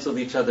beams canceled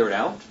each other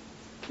out,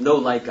 no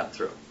light got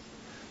through.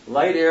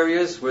 light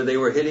areas where they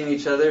were hitting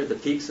each other, the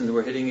peaks and they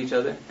were hitting each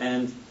other,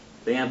 and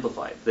they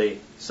amplified. They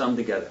summed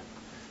together.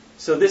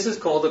 So this is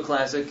called a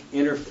classic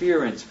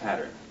interference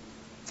pattern.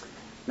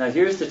 Now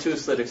here's the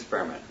two-slit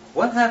experiment.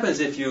 What happens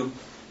if you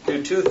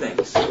do two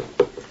things?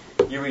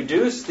 You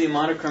reduce the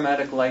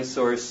monochromatic light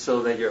source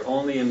so that you're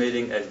only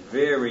emitting a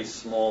very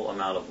small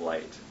amount of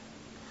light.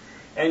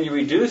 And you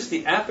reduce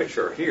the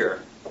aperture here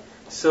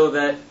so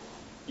that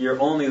you're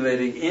only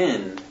letting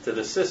in to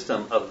the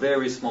system a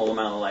very small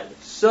amount of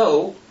light.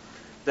 So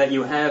that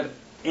you have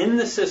in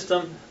the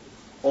system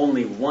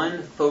only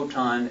one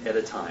photon at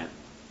a time.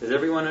 Does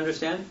everyone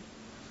understand?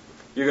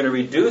 You're going to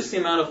reduce the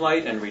amount of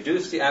light and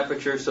reduce the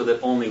aperture so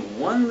that only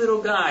one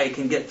little guy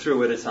can get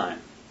through at a time.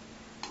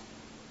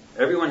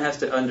 Everyone has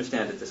to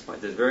understand at this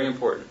point. This is very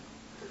important.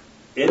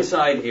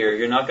 Inside here,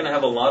 you're not going to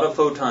have a lot of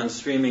photons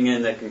streaming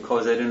in that can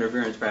cause that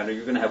interference pattern.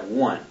 You're going to have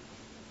one.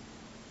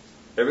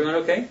 Everyone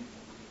okay?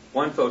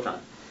 One photon.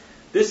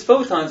 This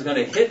photon is going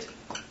to hit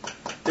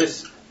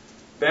this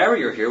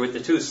barrier here with the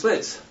two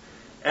slits,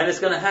 and it's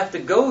going to have to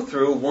go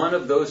through one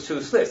of those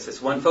two slits.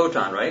 It's one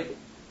photon, right?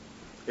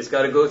 It's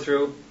got to go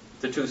through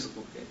the two.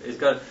 It's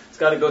got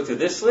to go through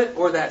this slit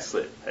or that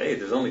slit. Hey,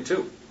 there's only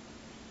two.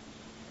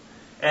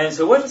 And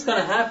so what's going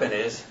to happen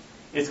is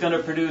it's going to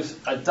produce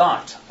a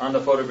dot on the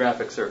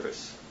photographic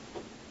surface,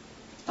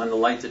 on the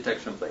light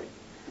detection plate,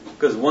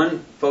 because one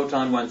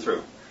photon went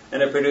through.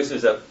 And it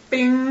produces a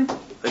bing,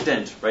 a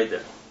dent right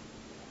there.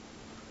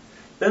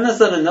 Then let's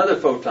let another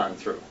photon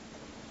through.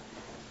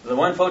 The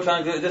one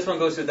photon, this one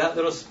goes through that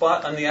little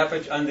spot on the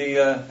aperture,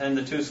 and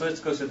the two slits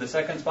goes through the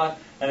second spot,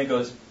 and it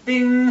goes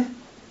bing,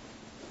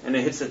 and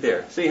it hits it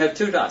there. So you have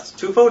two dots,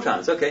 two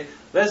photons. Okay,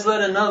 let's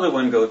let another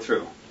one go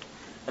through.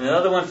 And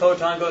another one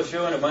photon goes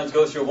through, and it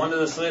goes through one of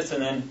the slits,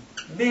 and then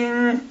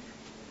bing,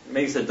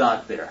 makes a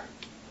dot there.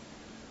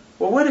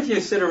 Well, what if you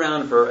sit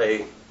around for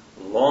a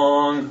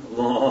long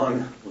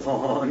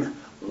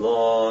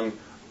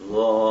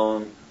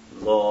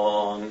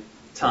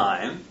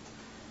time,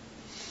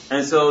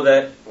 and so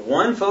that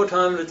one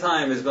photon at a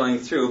time is going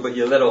through, but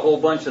you let a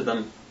whole bunch of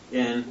them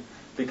in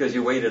because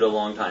you waited a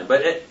long time.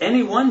 But at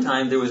any one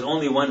time, there was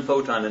only one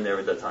photon in there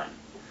at the time.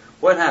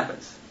 What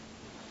happens?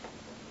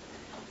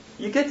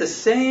 You get the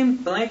same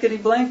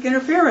blankety-blank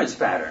interference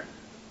pattern.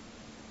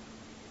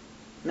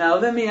 Now,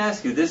 let me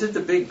ask you, this is the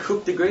big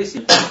coup de grace,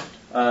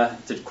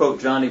 to quote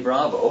Johnny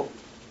Bravo.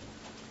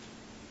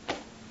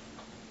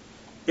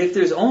 If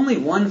there's only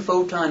one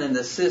photon in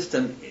the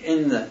system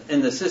in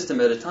the system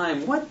at a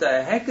time, what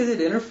the heck is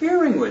it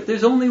interfering with?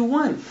 There's only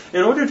one.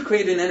 In order to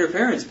create an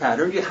interference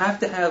pattern, you have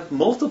to have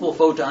multiple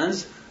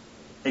photons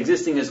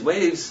existing as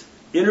waves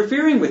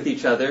interfering with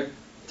each other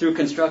through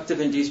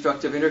constructive and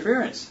destructive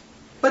interference.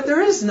 But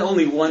there is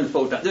only one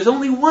photon. There's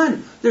only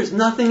one. There's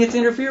nothing it's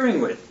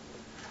interfering with.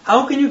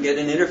 How can you get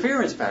an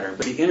interference pattern?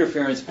 But the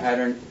interference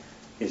pattern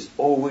is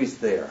always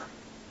there.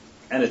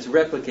 And it's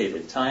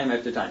replicated time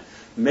after time.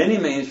 Many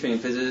mainstream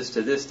physicists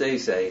to this day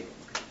say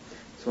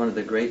it's one of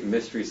the great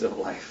mysteries of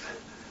life.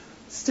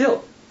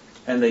 Still.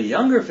 And the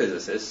younger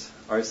physicists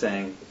are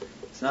saying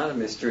it's not a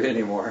mystery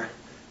anymore.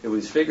 It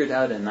was figured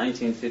out in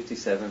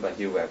 1957 by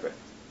Hugh Everett.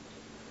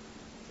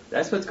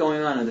 That's what's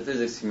going on in the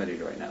physics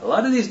community right now. A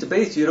lot of these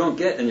debates you don't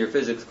get in your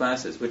physics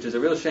classes, which is a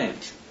real shame.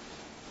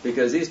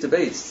 Because these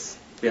debates,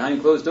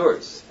 behind closed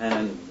doors,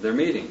 and their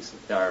meetings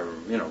are,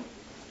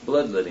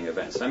 bloodletting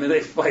events. I mean, they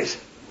fight.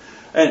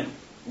 And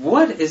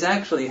what is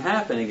actually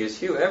happening is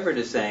Hugh Everett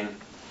is saying,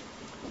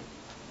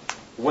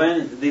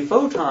 when the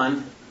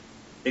photon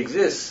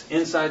exists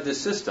inside the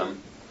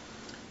system,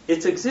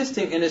 it's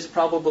existing in its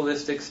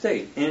probabilistic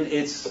state, in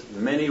its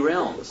many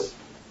realms.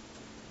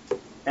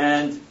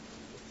 And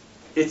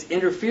it's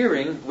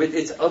interfering with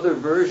its other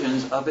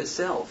versions of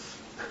itself.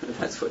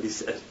 That's what he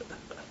said.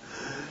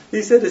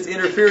 He said it's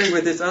interfering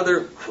with its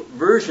other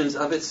versions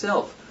of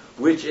itself,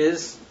 which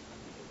is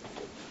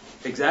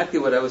exactly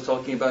what I was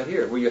talking about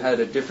here, where you had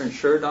a different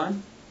shirt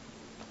on.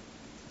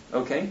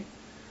 Okay?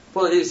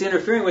 Well, it's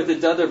interfering with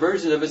its other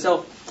versions of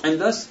itself, and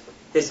thus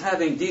it's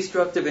having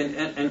destructive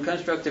and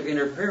constructive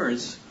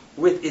interference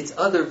with its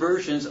other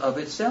versions of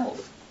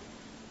itself.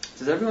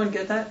 Does everyone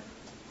get that?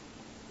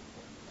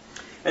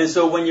 And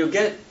so when you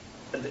get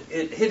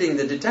it hitting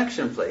the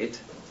detection plate,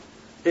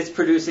 it's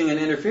producing an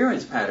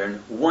interference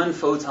pattern, one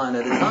photon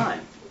at a time.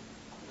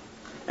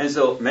 And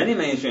so many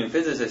mainstream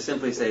physicists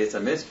simply say it's a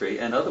mystery,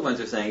 and other ones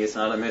are saying it's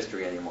not a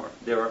mystery anymore.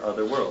 There are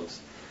other worlds,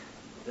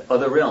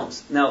 other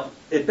realms. Now,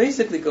 it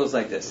basically goes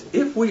like this.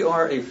 If we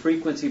are a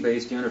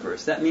frequency-based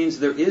universe, that means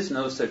there is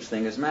no such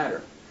thing as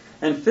matter.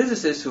 And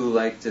physicists who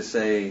like to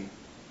say,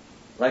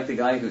 like the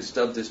guy who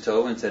stubbed his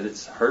toe and said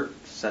it's hurt,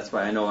 that's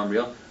why I know I'm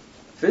real.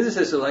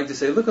 Physicists who like to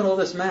say, look at all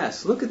this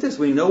mass. Look at this.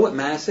 We know what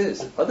mass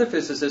is. Other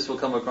physicists will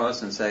come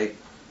across and say,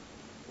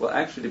 well,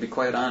 actually, to be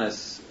quite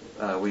honest,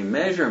 we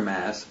measure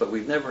mass, but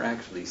we've never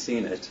actually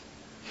seen it.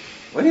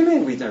 What do you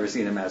mean we've never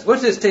seen a mass?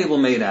 What's this table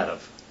made out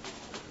of?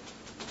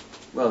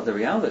 Well, the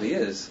reality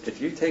is,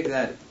 if you take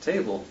that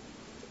table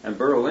and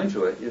burrow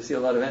into it, you'll see a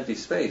lot of empty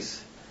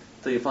space.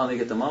 till you finally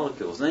get the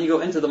molecules. And then you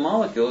go into the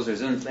molecules,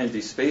 there's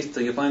empty space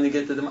till you finally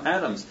get to the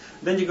atoms.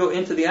 Then you go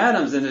into the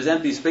atoms, and there's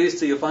empty space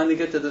till you finally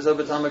get to the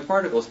subatomic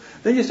particles.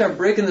 Then you start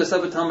breaking the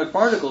subatomic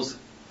particles.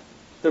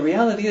 The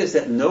reality is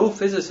that no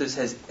physicist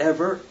has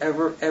ever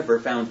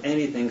found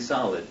anything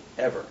solid.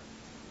 Ever.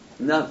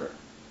 Never.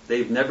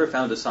 They've never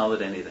found a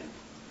solid anything.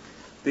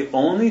 The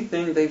only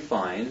thing they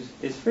find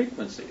is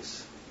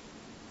frequencies.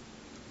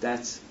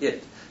 That's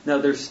it. Now,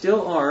 there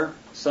still are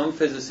some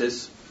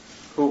physicists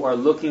who are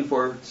looking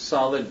for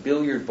solid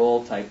billiard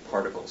ball type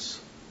particles.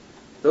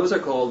 Those are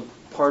called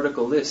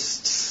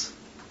particleists,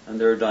 and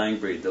they're a dying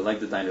breed. They're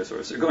like the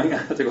dinosaurs. They're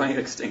going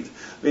extinct.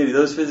 Maybe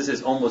those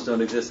physicists almost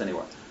don't exist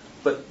anymore.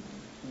 But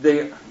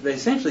they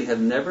essentially have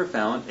never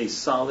found a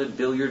solid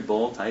billiard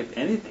ball type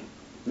anything.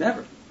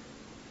 Never.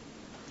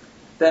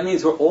 That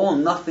means we're all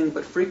nothing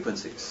but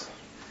frequencies.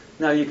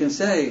 Now you can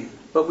say,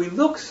 but we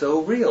look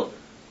so real.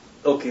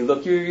 Okay,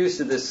 look, you're used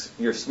to this,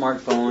 your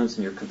smartphones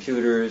and your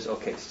computers.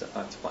 Okay, so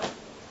that's fine.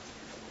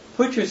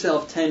 Put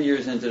yourself 10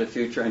 years into the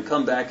future and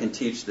come back and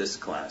teach this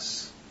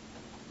class.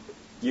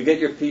 You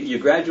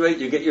graduate,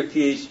 you get your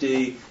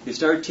PhD, you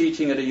start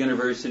teaching at a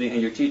university,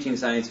 and you're teaching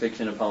science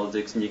fiction and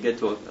politics, and you get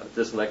to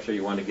this lecture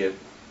you want to give.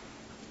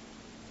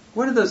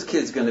 What are those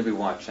kids going to be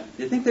watching?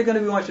 You think they're going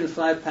to be watching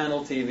flat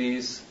panel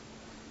TVs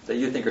that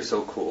you think are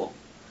so cool?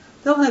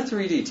 They'll have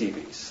 3D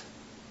TVs.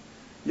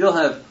 You'll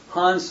have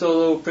Han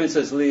Solo,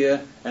 Princess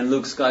Leia, and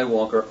Luke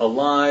Skywalker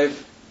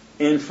alive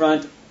in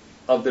front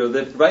of their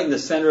right in the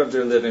center of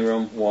their living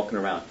room, walking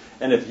around.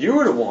 And if you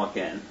were to walk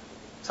in,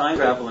 time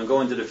travel, and go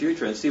into the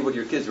future and see what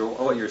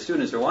your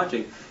students are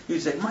watching,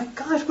 you'd say, "My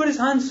gosh, what is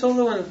Han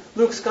Solo and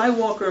Luke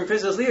Skywalker and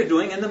Princess Leia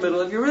doing in the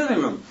middle of your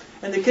living room?"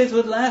 And the kids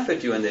would laugh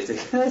at you, and they'd say,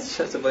 "That's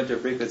just a bunch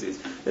of frequencies.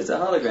 It's a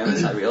hologram.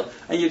 It's not real."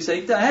 And you'd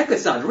say, "The heck,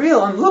 it's not real.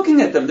 I'm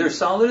looking at them. They're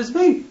solid as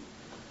me."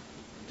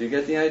 Do you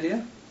get the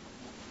idea?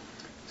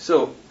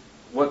 So,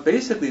 what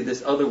basically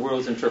this other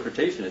world's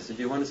interpretation is, did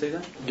you want to say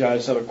that? Yeah, I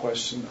just have a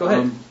question. Go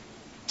ahead.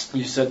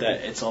 You said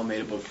that it's all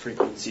made up of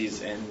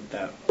frequencies and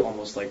that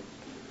almost like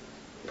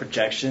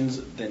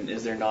projections. Then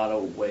is there not a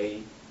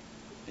way?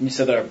 And you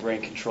said that our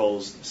brain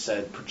controls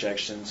said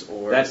projections,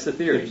 or that's the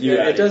theory.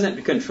 It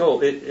doesn't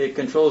control. It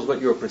controls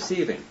what you're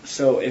perceiving.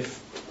 So if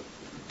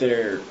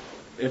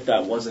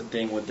that was a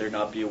thing, would there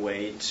not be a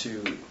way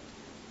to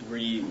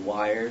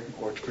rewire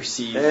or to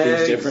perceive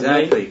things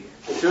differently? Exactly.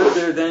 Should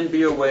there then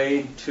be a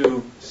way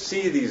to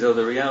see these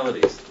other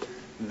realities?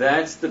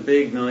 That's the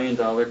big $1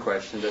 million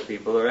question that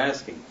people are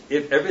asking.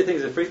 If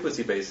everything's a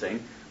frequency-based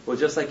thing, well,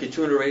 just like you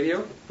tune a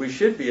radio, we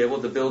should be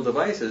able to build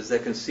devices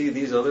that can see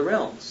these other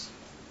realms.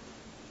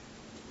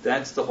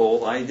 That's the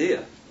whole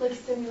idea. Like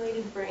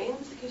simulated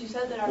brains? Because you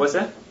said that our... What's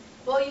that?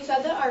 Well, you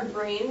said that our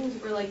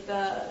brains were like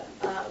the...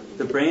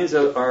 The brains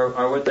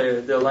are what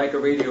they're like a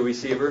radio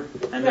receiver,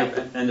 and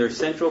their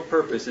central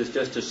purpose is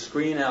just to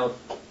screen out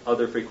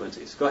other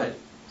frequencies. Go ahead.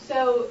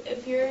 So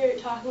if you're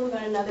talking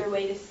about another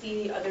way to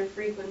see the other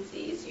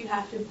frequencies, you'd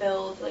have to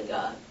build like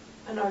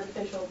an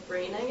artificial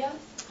brain, I guess?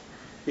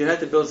 You'd have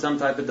to build some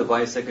type of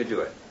device that could do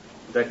it,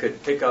 that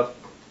could pick up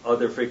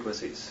other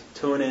frequencies,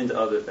 tune into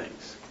other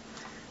things.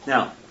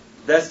 Now,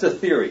 that's the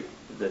theory.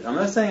 I'm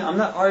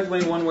not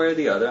arguing one way or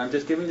the other. I'm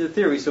just giving you the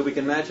theory so we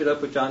can match it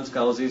up with John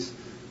Scalzi's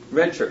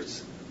red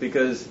shirts,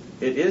 because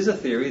it is a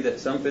theory that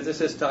some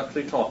physicists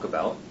actually talk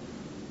about,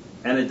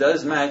 and it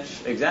does match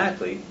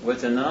exactly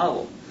what's in the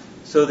novel.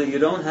 So that you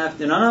don't have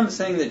to... And I'm not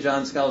saying that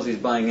John Scalzi is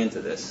buying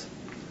into this.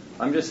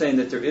 I'm just saying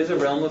that there is a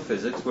realm of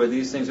physics where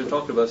these things are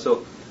talked about.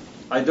 So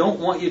I don't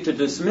want you to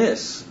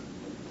dismiss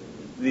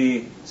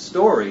the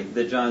story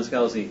that John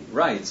Scalzi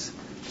writes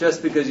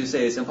just because you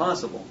say it's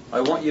impossible.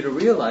 I want you to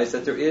realize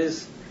that there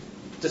is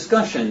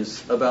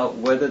discussions about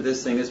whether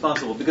this thing is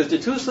possible, because the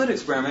two-slit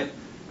experiment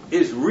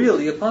is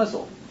really a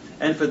puzzle.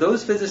 And for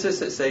those physicists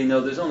that say, no,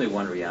 there's only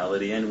one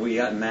reality and we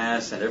got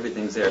mass and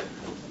everything's there,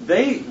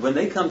 when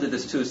they come to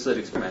this two-slit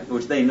experiment,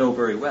 which they know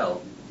very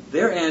well,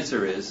 their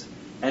answer is,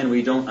 and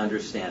we don't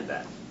understand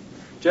that.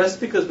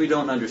 Just because we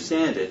don't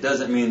understand it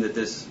doesn't mean that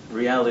this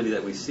reality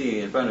that we see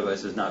in front of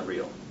us is not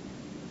real.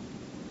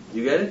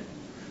 You get it?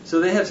 So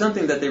they have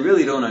something that they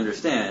really don't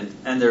understand,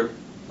 and they're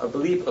a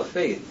belief of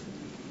faith.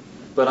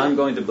 But I'm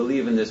going to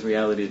believe in this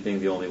reality as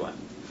being the only one.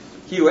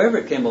 Hugh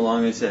Everett came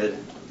along and said,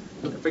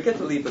 forget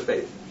the leap of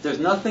faith. There's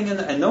nothing in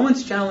and no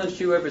one's challenged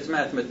Hugh Everett's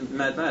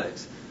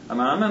mathematics. I'm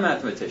a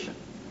mathematician.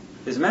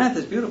 His math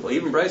is beautiful.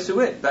 Even Bryce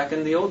DeWitt, back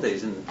in the old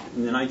days, in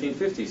the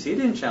 1950s, he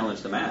didn't challenge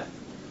the math.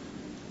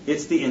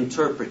 It's the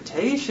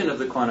interpretation of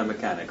the quantum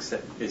mechanics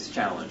that is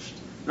challenged,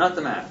 not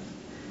the math.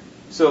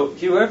 So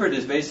Hugh Everett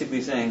is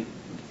basically saying,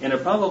 in a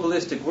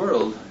probabilistic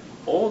world,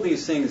 all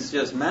these things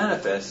just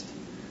manifest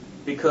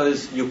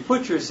because you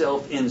put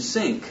yourself in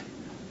sync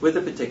with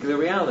a particular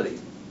reality.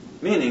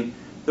 Meaning,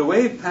 the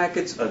wave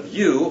packets of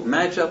you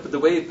match up with the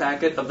wave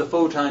packet of the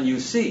photon you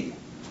see.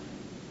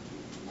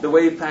 The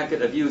wave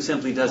packet of you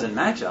simply doesn't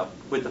match up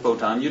with the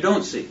photon you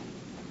don't see.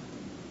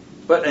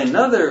 But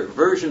another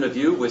version of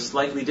you with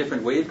slightly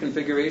different wave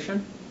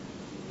configuration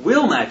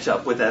will match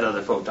up with that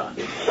other photon.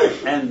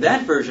 And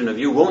that version of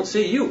you won't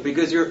see you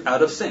because you're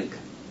out of sync.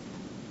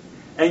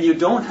 And you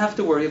don't have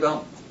to worry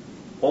about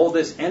all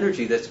this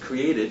energy that's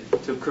created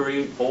to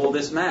create all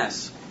this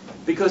mass.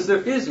 Because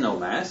there is no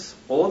mass.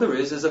 All there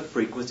is a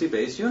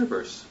frequency-based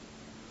universe.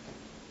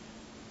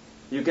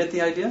 You get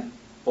the idea?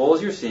 All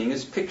you're seeing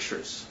is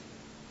pictures.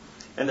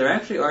 And there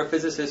actually are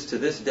physicists to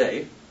this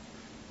day,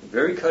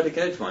 very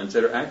cutting-edge ones,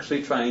 that are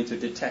actually trying to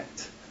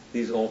detect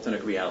these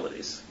alternate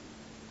realities.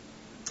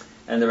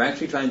 And they're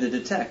actually trying to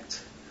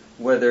detect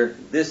whether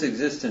this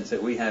existence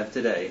that we have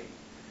today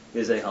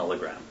is a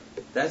hologram.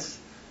 That's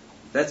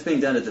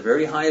being done at the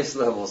very highest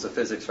levels of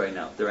physics right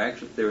now.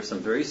 There are some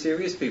very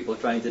serious people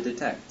trying to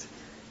detect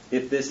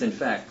if this, in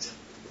fact,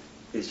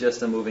 is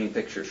just a moving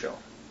picture show.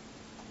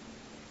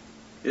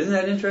 Isn't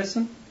that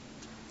interesting?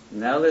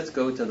 Now let's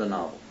go to the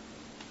novel.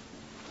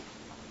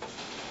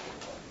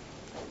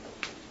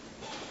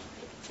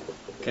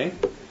 Okay?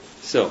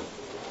 So,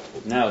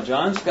 now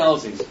John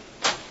Scalzi's.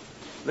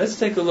 Let's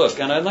take a look,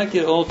 and I'd like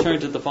you to all turn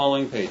to the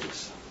following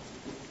pages.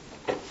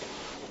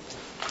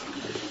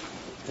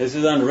 This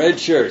is on red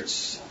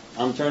shirts.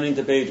 I'm turning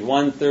to page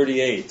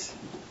 138.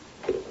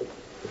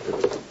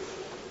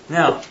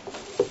 Now,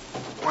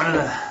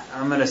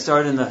 I'm going to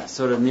start in the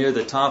sort of near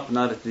the top,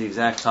 not at the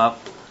exact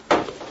top.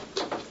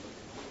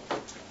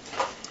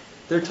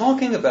 They're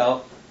talking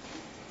about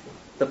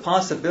the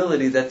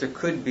possibility that there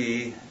could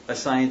be a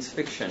science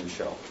fiction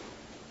show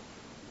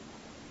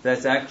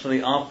that's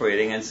actually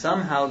operating, and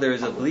somehow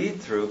there's a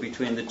bleed through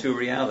between the two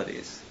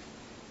realities,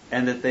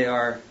 and that they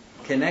are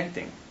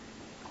connecting.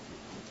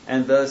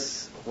 And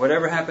thus,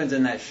 whatever happens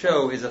in that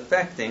show is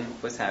affecting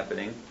what's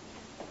happening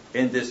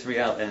in this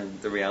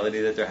and the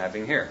reality that they're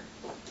having here.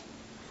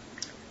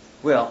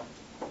 Well,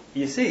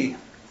 you see,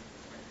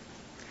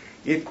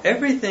 if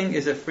everything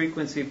is a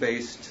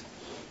frequency-based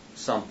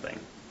something,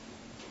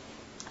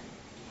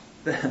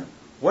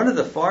 one of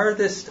the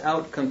farthest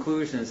out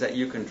conclusions that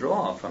you can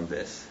draw from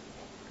this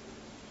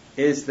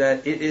is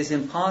that it is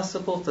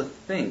impossible to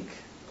think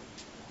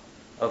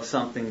of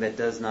something that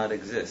does not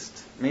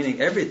exist.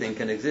 Meaning everything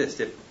can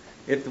exist.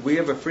 If we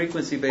have a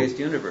frequency-based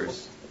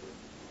universe,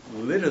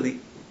 literally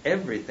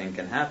everything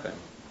can happen.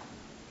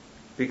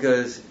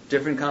 Because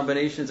different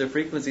combinations of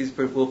frequencies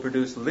will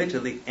produce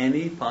literally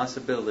any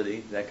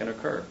possibility that can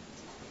occur.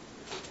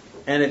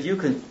 And if you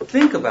can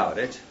think about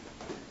it,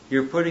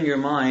 you're putting your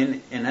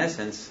mind, in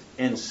essence,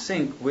 in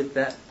sync with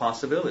that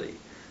possibility.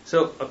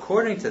 So,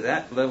 according to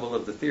that level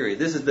of the theory,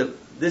 this is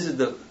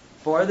the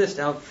farthest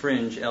out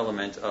fringe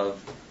element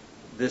of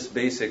this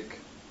basic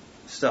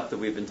stuff that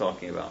we've been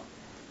talking about.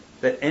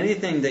 That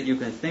anything that you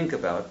can think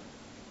about,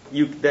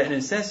 that in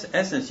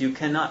essence you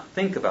cannot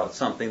think about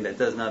something that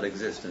does not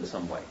exist in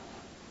some way.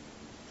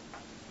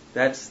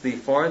 That's the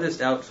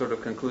farthest out sort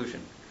of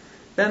conclusion.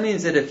 That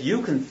means that if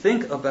you can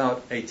think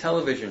about a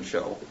television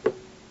show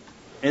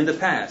in the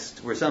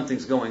past where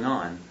something's going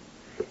on,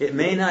 it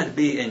may not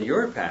be in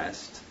your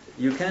past.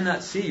 You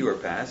cannot see your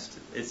past.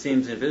 It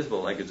seems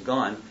invisible, like it's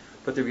gone.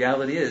 But the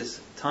reality is,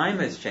 time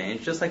has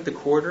changed. Just like the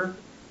quarter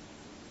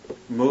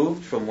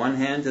moved from one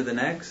hand to the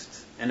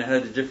next, and it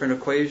had a different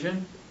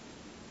equation.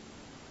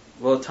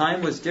 Well,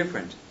 time was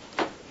different.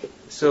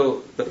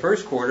 So the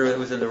first quarter that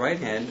was in the right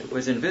hand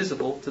was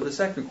invisible to the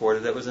second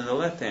quarter that was in the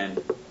left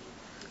hand.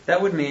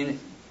 That would mean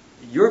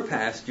your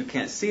past you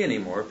can't see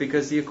anymore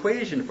because the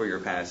equation for your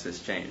past has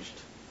changed.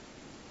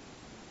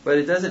 But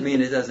it doesn't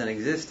mean it doesn't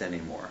exist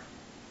anymore.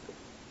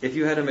 If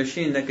you had a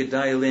machine that could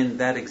dial in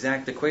that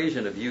exact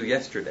equation of you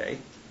yesterday,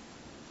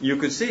 you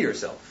could see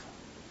yourself.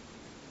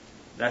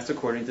 That's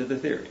according to the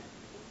theory.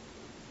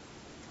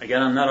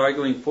 Again, I'm not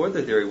arguing for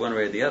the theory one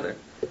way or the other.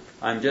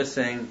 I'm just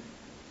saying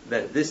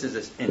that this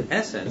is, in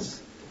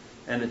essence,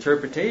 an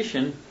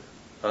interpretation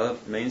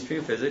of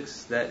mainstream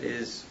physics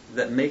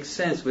that makes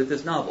sense with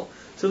this novel.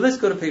 So let's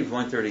go to page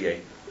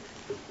 138.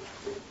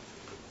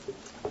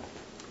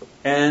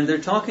 And they're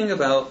talking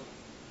about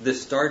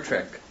this Star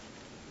Trek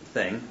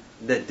thing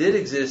that did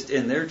exist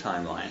in their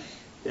timeline,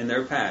 in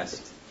their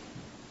past.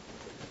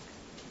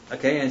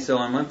 Okay, and so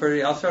on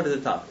 138, I'll start at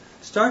the top.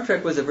 Star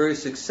Trek was very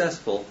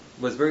successful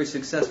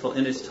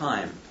in its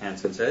time,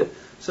 Hansen said.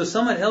 So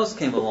someone else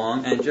came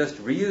along and just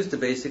reused the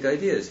basic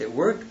ideas. It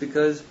worked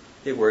because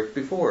it worked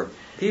before.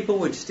 People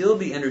would still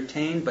be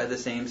entertained by the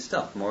same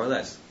stuff, more or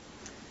less.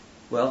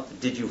 Well,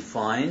 did you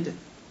find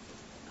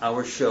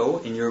our show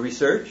in your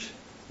research?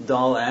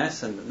 Dahl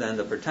asks, and then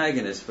the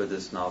protagonist for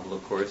this novel,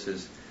 of course,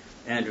 is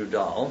Andrew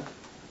Dahl.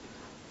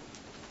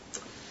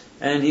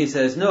 And he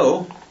says,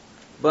 no,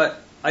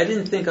 but I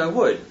didn't think I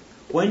would.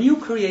 When you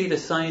create a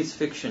science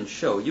fiction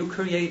show, you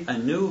create a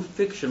new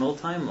fictional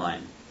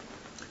timeline,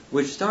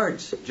 which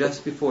starts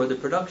just before the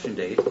production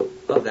date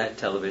of that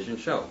television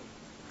show.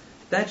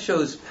 That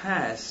show's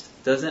past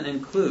doesn't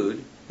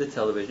include the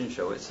television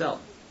show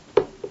itself.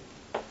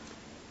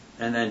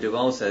 And then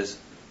Duval says,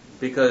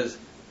 because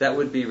that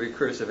would be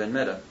recursive and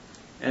meta.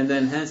 And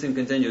then Hansen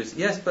continues,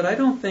 yes, but I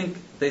don't think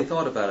they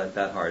thought about it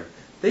that hard.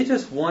 They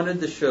just wanted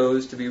the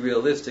shows to be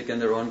realistic in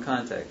their own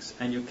context.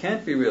 And you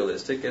can't be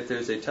realistic if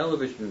there's a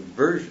television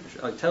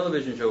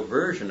show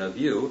version of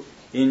you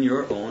in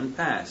your own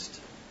past.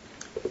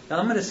 Now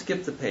I'm going to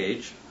skip the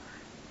page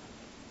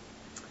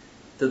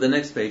to the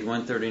next page,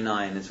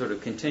 139, and sort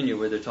of continue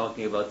where they're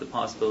talking about the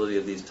possibility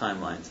of these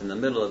timelines. In the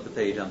middle of the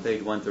page, on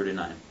page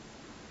 139.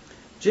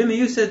 Jimmy,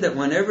 you said that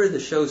whenever the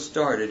show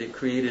started, it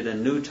created a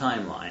new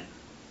timeline.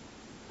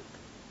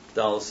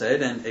 Dahl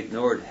said, and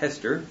ignored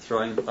Hester,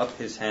 throwing up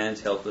his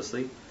hands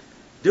helplessly.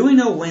 Do we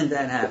know when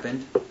that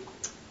happened?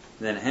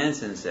 Then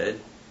Hansen said,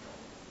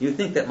 you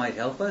think that might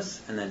help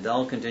us? And then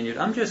Dahl continued,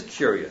 I'm just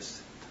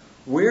curious.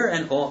 We are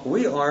an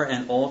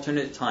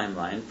alternate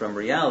timeline from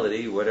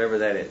reality, whatever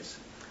that is.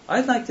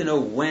 I'd like to know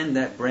when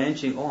that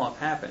branching off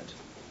happened.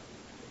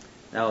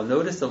 Now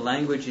notice the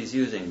language he's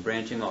using,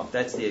 branching off.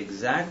 That's the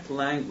exact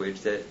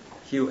language that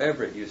Hugh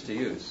Everett used to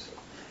use.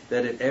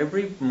 That at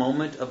every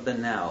moment of the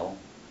now,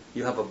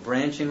 you have a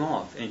branching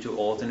off into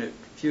alternate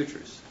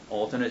futures,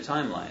 alternate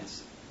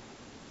timelines.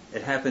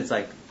 It happens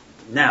like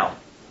now.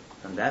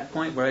 From that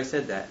point where I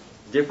said that,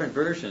 different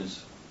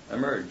versions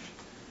emerge.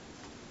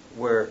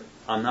 Where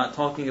I'm not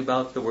talking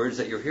about the words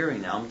that you're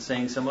hearing now, I'm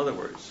saying some other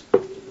words.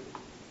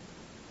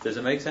 Does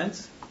it make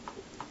sense?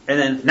 And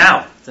then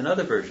now, it's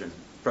another version.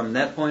 From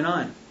that point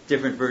on,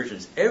 different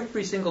versions.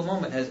 Every single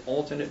moment has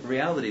alternate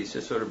realities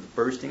just sort of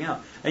bursting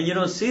out. And you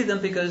don't see them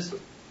because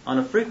on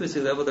a frequency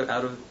level they're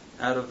out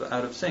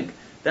of sync.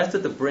 That's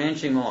what the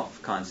branching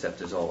off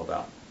concept is all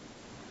about.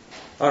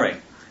 All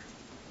right.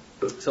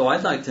 So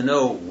I'd like to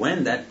know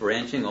when that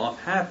branching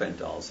off happened,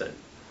 Dahl said.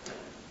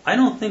 I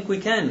don't think we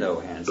can know,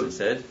 Hansen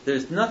said.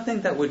 There's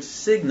nothing that would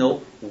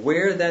signal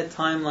where that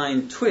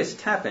timeline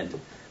twist happened.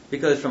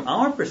 Because from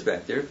our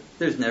perspective,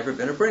 there's never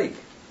been a break.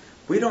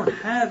 We don't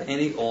have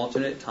any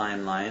alternate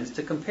timelines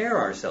to compare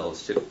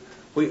ourselves to.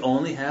 We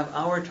only have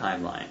our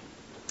timeline.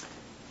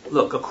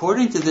 Look,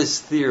 according to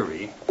this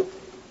theory,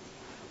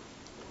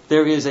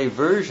 there is a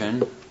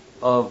version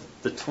of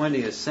the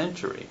 20th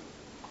century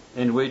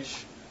in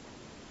which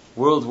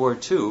World War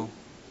II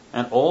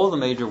and all the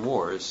major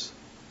wars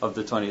of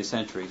the 20th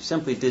century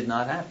simply did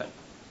not happen.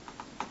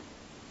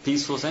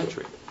 Peaceful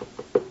century.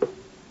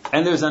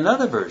 And there's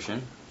another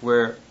version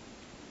where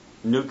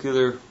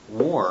nuclear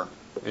war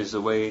is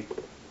the way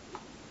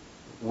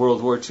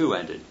World War II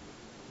ended.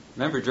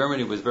 Remember,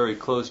 Germany was very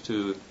close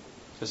to,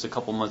 just a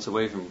couple months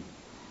away from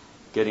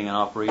getting an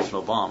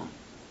operational bomb.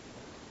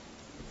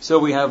 So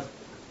we have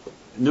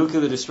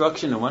nuclear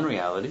destruction in one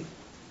reality,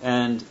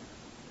 and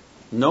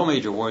no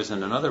major wars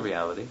in another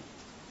reality.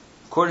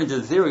 According to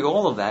the theory,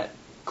 all of that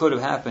could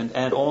have happened,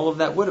 and all of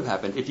that would have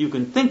happened. If you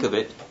can think of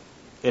it,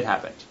 it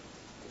happened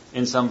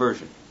in some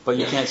version. But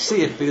you can't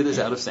see it because it's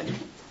out of sync,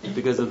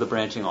 because of the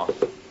branching off.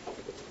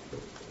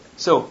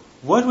 So,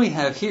 what we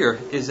have here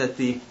is that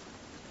the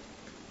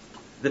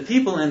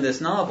people in this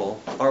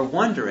novel are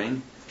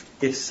wondering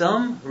if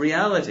some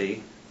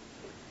reality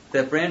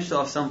that branched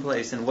off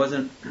someplace and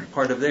wasn't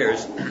part of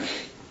theirs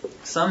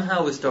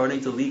somehow is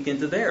starting to leak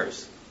into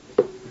theirs.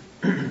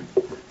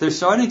 They're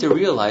starting to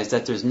realize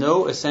that there's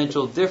no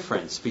essential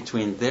difference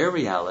between their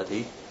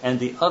reality and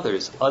the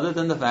others, other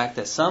than the fact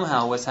that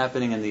somehow what's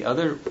happening in the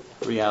other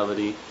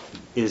reality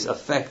is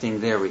affecting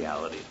their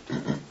reality.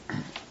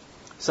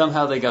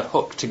 Somehow they got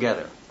hooked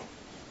together.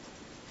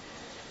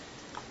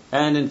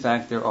 And in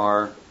fact, there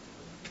are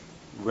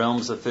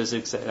realms of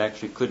physics that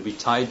actually could be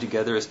tied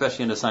together,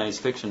 especially in a science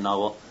fiction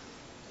novel,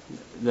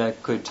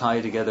 that could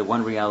tie together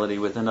one reality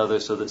with another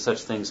so that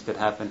such things could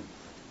happen.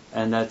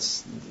 And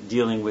that's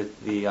dealing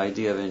with the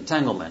idea of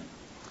entanglement,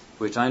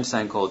 which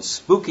Einstein called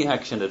spooky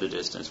action at a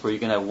distance, where you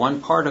can have one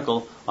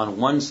particle on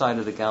one side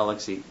of the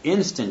galaxy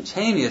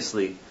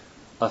instantaneously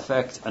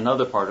affect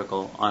another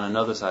particle on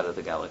another side of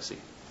the galaxy,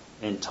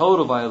 in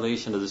total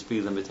violation of the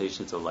speed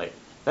limitations of light.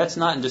 That's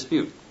not in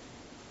dispute.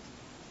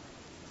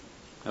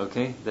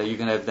 Okay? That you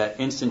can have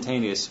that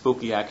instantaneous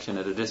spooky action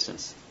at a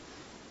distance.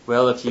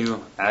 Well, if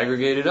you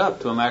aggregate it up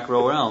to a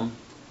macro realm,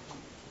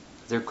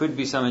 there could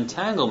be some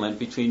entanglement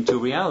between two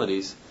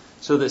realities,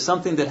 so that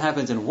something that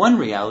happens in one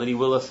reality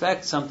will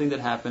affect something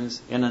that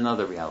happens in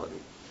another reality.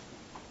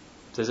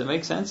 Does it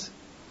make sense?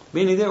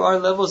 Meaning there are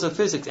levels of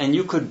physics, and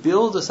you could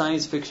build a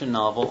science fiction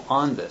novel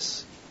on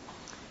this.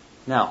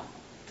 Now,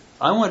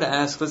 I want to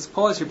ask, let's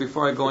pause here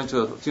before I go into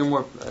a few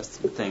more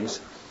things,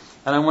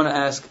 and I want to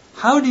ask,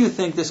 how do you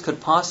think this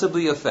could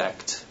possibly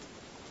affect,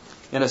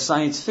 in a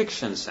science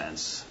fiction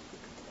sense,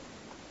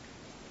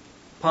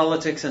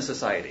 politics and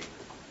society?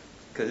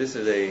 Because this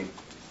is a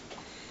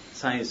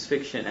science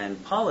fiction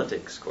and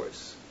politics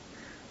course.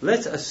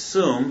 Let's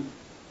assume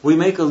we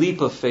make a leap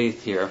of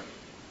faith here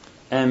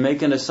and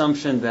make an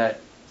assumption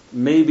that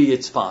maybe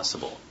it's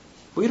possible.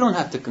 We don't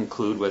have to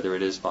conclude whether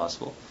it is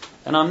possible.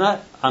 And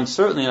I'm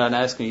certainly not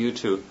asking you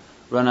to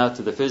run out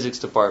to the physics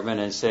department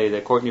and say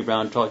that Courtney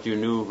Brown taught you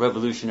new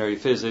revolutionary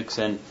physics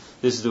and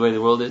this is the way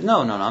the world is. No.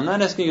 I'm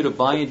not asking you to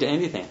buy into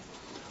anything.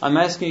 I'm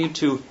asking you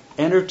to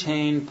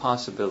entertain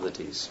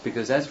possibilities,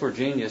 because that's where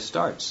genius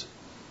starts.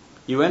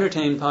 You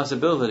entertain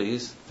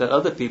possibilities that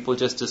other people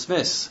just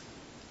dismiss.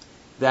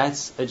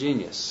 That's a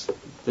genius.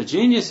 The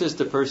genius is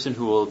the person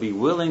who will be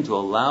willing to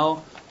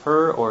allow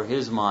her or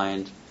his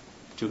mind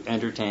to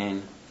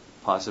entertain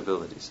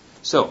possibilities.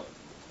 So,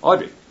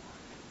 Audrey,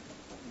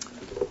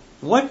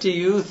 what do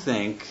you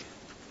think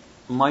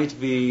might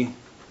be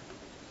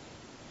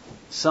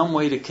some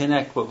way to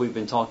connect what we've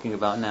been talking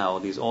about now,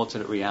 these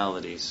alternate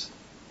realities,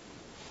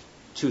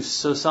 to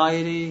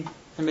society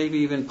and maybe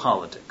even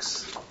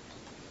politics?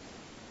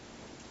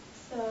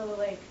 So,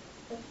 like,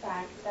 the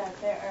fact that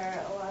there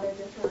are a lot of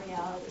different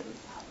realities.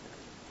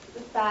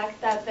 The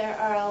fact that there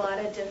are a lot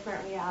of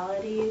different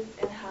realities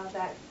and how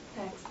that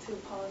connects to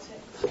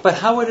politics. But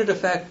how would it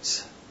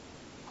affect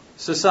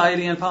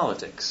society and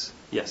politics?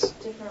 Yes.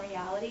 Different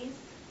realities.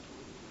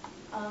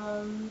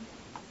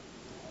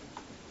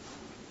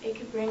 It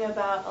could bring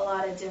about a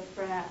lot of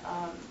different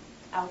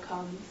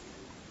outcomes.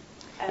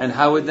 And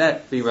how would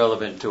that be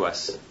relevant to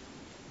us?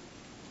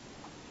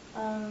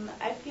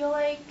 I feel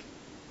like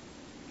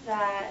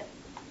that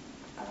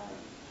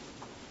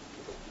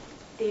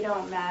they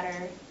don't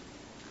matter.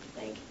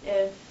 Like,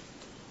 if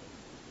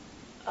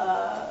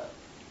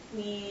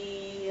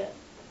we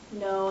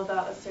know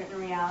about a certain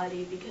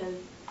reality, because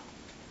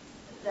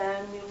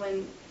then we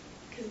wouldn't,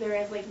 because there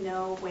is, like,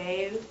 no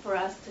way for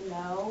us to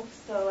know.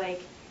 So,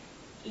 like,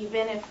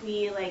 even if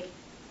we, like,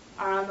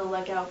 are on the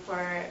lookout for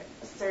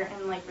a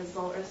certain, like,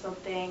 result or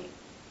something,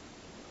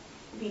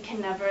 we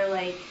can never,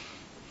 like,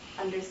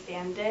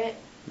 understand it.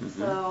 Mm-hmm.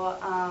 So,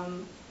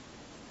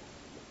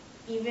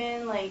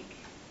 even, like,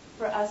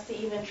 for us to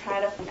even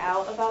try to find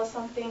out about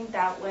something,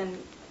 that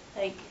wouldn't,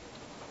 like,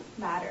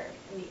 matter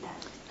in the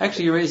end.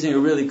 Actually, you're raising a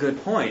really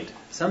good point.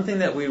 Something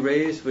that we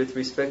raised with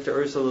respect to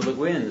Ursula Le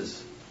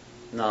Guin's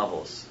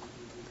novels.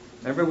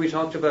 Remember we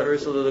talked about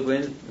Ursula Le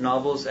Guin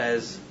novels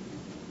as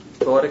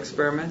thought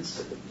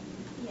experiments?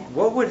 Yeah.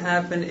 What would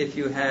happen if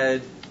you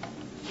had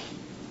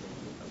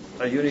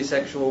a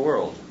unisexual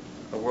world?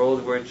 A world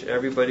in which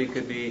everybody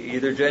could be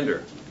either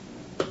gender?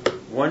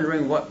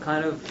 Wondering what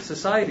kind of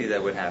society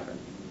that would happen.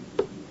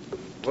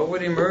 What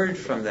would emerge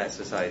from that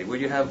society? Would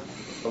you have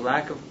a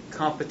lack of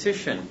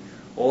competition?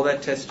 All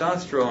that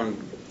testosterone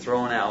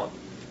thrown out,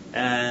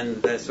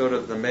 and that sort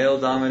of the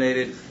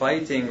male-dominated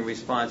fighting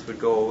response would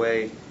go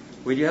away.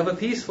 Would you have a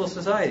peaceful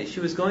society? She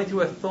was going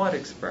through a thought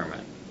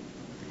experiment.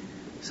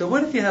 So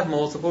what if you have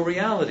multiple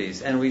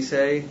realities, and we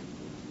say,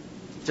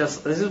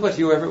 this is what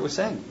Hugh Everett was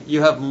saying.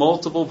 You have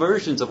multiple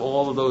versions of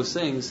all of those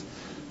things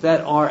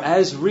that are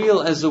as real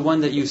as the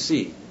one that you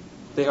see.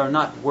 They are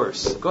not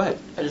worse. Go ahead.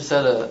 I just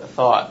had a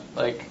thought.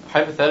 Like,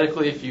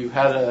 hypothetically, if you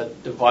had a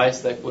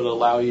device that would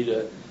allow you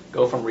to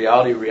go from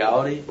reality to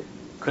reality,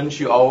 couldn't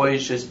you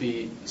always just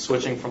be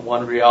switching from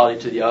one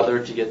reality to the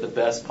other to get the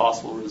best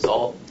possible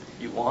result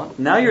you want?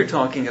 Now you're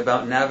talking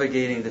about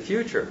navigating the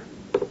future,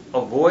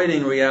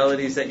 avoiding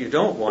realities that you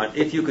don't want.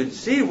 If you could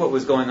see what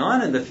was going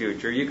on in the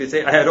future, you could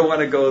say, I don't want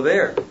to go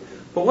there.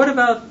 But what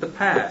about the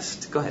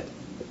past? Go ahead.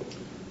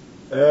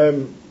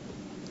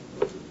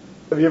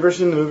 Have you ever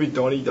seen the movie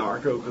Donnie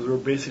Darko? Because we're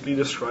basically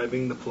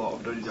describing the plot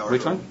of Donnie Darko.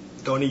 Which one?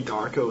 Donnie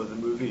Darko, the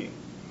movie.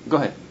 Go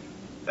ahead.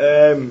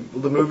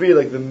 The movie,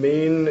 like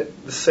the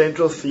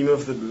central theme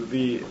of the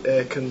movie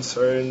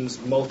concerns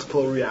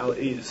multiple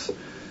realities,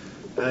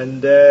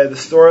 and the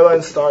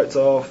storyline starts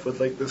off with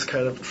like this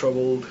kind of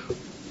troubled.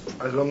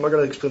 I'm not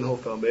going to explain the whole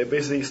film, but it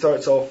basically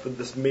starts off with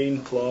this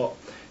main plot,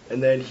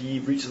 and then he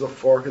reaches a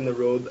fork in the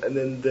road, and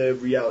then the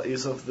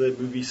realities of the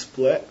movie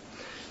split,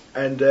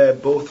 and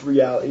both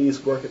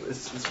realities work.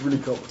 It's really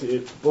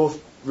complicated.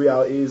 Both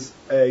realities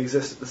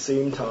exist at the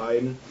same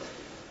time.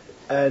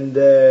 And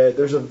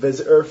there's a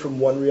visitor from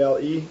one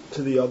reality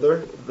to the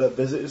other that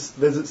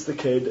visits the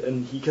kid,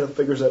 and he kind of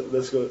figures out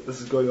this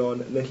is going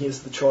on, and then he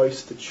has the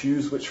choice to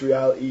choose which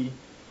reality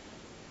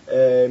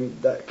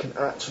that can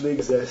actually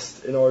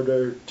exist in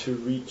order to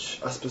reach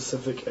a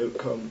specific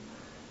outcome.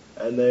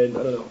 And then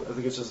I don't know. I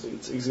think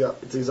it's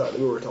exactly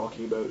what we're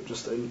talking about.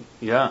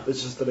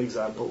 It's just an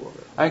example of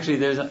it. Actually,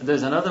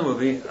 there's another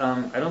movie.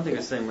 I don't think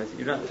it's the same with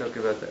you're not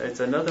talking about that.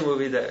 It's another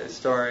movie that is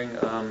starring.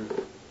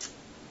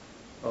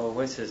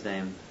 What's his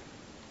name?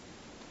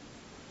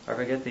 I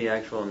forget the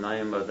actual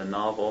name of the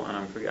novel,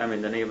 and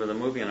the name of the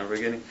movie, and I'm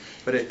forgetting.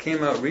 But it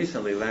came out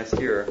recently, last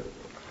year.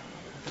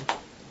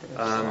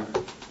 I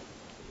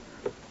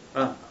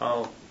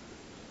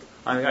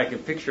can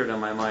picture it in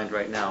my mind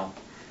right now.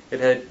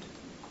 It had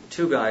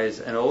two guys,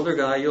 an older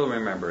guy, you'll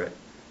remember it.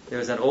 There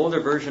was an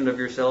older version of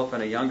yourself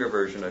and a younger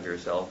version of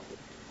yourself.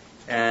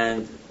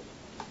 And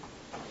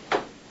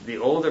the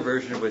older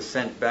version was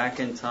sent back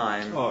in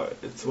time. Oh,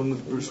 it's one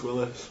with Bruce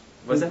Willis.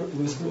 Was it?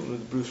 This one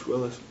with Bruce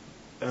Willis.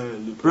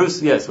 Looper.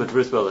 Bruce, yes, with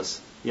Bruce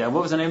Willis. Yeah,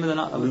 what was the name of the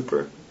novel?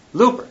 Looper.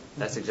 Looper.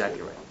 That's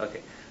exactly right.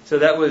 Okay. So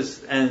that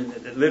was,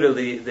 and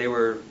literally they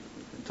were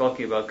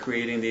talking about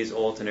creating these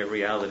alternate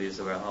realities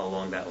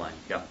along that line.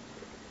 Yeah.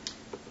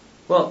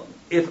 Well,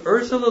 if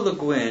Ursula Le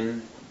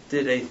Guin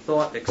did a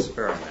thought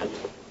experiment,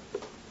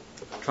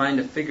 trying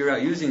to figure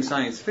out, using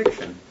science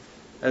fiction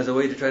as a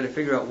way to try to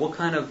figure out what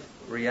kind of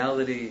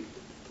reality,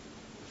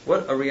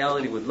 what a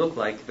reality would look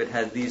like if it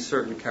had these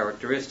certain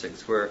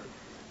characteristics, where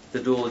the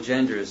dual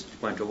genders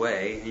went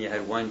away and you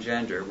had one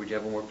gender, would you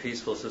have a more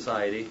peaceful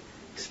society?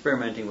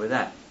 Experimenting with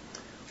that.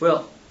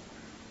 Well,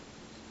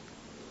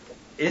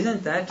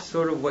 isn't that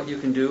sort of what you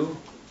can do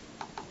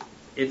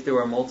if there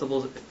were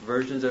multiple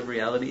versions of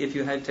reality? If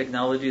you had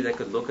technology that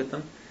could look at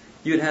them,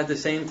 you'd have the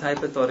same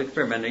type of thought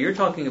experiment. Now, you're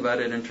talking about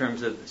it in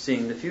terms of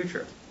seeing the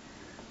future.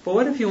 But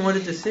what if you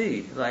wanted to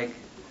see, like,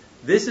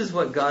 this is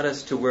what got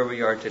us to where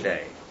we are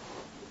today,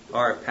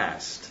 our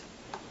past.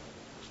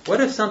 What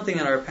if something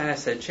in our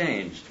past had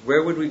changed?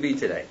 Where would we be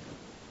today?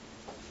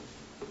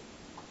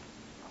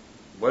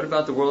 What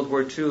about the World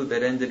War II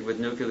that ended with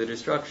nuclear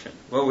destruction?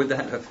 What would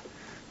that have?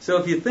 So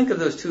if you think of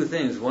those two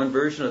things, one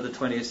version of the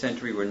 20th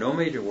century where no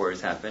major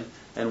wars happened,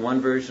 and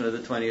one version of the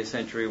 20th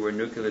century where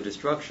nuclear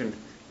destruction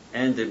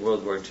ended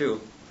World War II,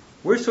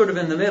 we're sort of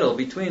in the middle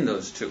between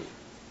those two.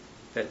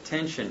 That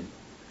tension.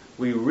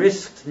 We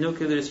risked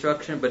nuclear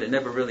destruction, but it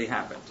never really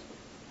happened.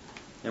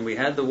 And we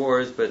had the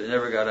wars, but it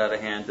never got out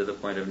of hand to the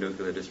point of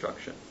nuclear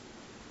destruction.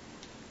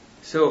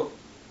 So,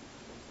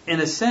 in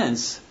a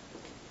sense,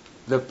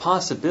 the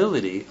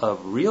possibility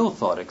of real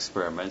thought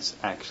experiments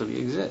actually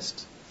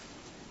exist.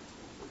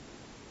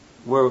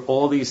 Where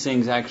all these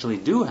things actually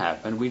do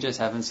happen, we just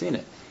haven't seen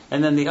it.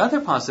 And then the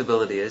other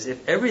possibility is,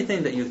 if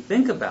everything that you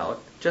think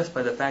about, just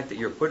by the fact that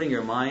you're putting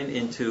your mind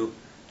into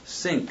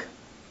sync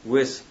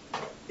with,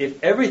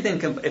 if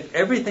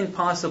everything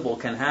possible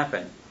can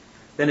happen,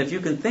 then if you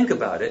can think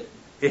about it,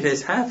 it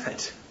has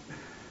happened.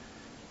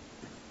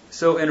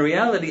 So in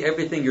reality,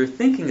 everything you're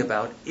thinking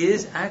about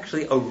is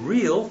actually a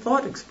real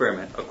thought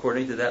experiment,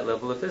 according to that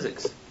level of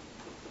physics.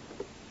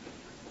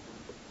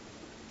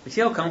 You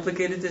see how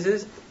complicated this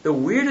is? The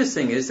weirdest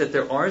thing is that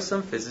there are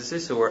some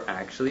physicists who are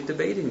actually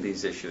debating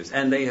these issues,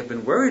 and they have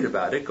been worried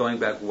about it going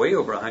back way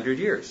over 100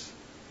 years.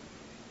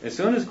 As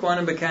soon as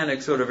quantum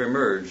mechanics sort of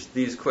emerged,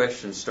 these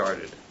questions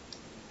started.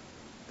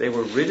 They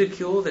were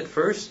ridiculed at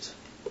first,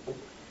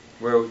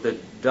 where the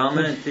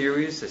dominant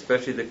theories,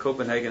 especially the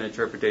Copenhagen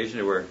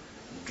interpretation, were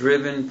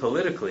driven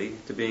politically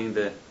to being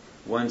the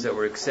ones that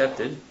were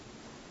accepted.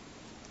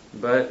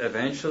 But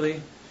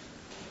eventually,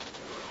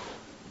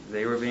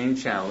 they were being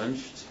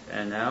challenged,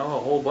 and now a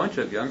whole bunch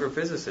of younger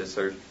physicists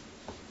are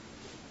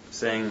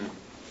saying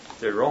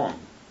they're wrong.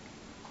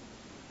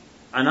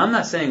 And I'm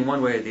not saying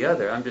one way or the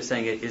other. I'm just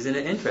saying, isn't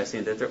it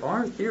interesting that there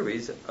are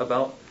theories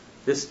about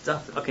this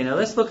stuff? Okay, now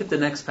let's look at the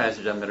next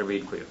passage I'm going to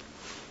read for you.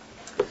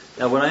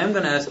 Now, what I am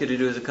going to ask you to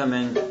do is to come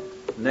in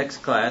next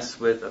class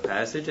with a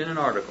passage and an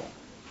article.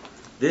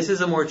 This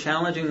is a more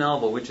challenging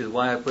novel, which is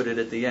why I put it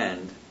at the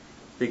end,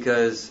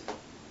 because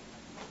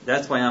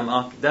that's why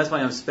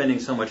I'm spending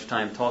so much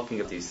time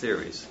talking of these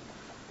theories.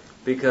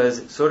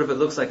 Because sort of it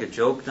looks like a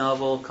joke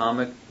novel,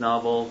 comic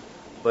novel,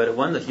 but it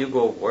won the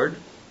Hugo Award,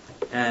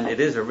 and it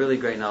is a really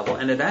great novel,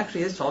 and it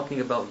actually is talking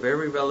about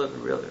very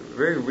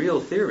real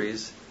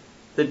theories.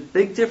 The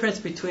big difference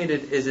between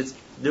it is it's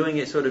doing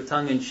it sort of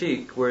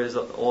tongue-in-cheek, whereas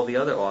all the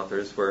other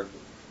authors were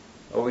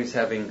always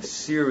having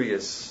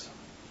serious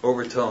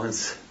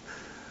overtones,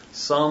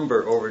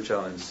 somber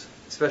overtones,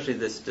 especially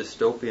this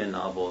dystopian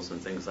novels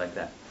and things like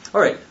that.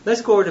 All right,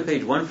 let's go over to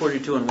page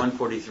 142 and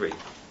 143.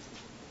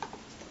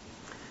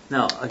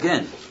 Now,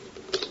 again,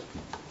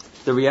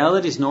 the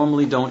realities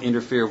normally don't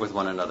interfere with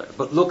one another,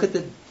 but look at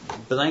the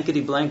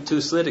blankety-blank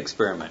two-slit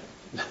experiment.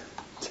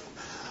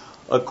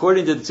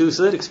 According to the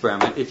two-slit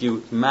experiment, if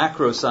you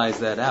macro size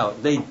that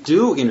out, they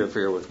do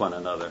interfere with one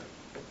another.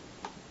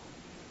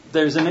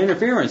 There's an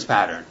interference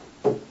pattern.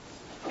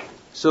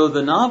 So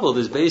the novel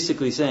is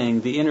basically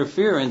saying the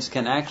interference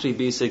can actually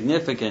be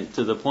significant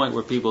to the point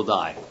where people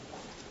die.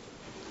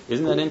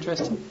 Isn't that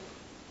interesting?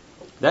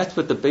 That's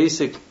what the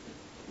basic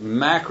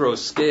macro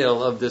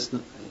scale of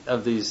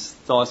these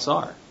thoughts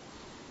are.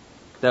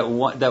 That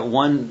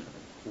one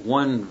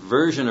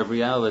version of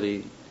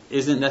reality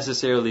isn't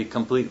necessarily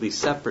completely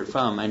separate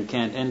from and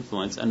can't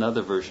influence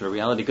another version of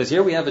reality. Because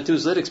here we have a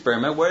two-slit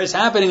experiment where it's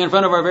happening in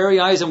front of our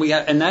very eyes,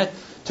 and that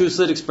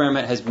two-slit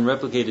experiment has been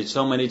replicated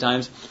so many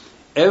times.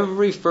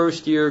 Every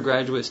first-year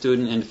graduate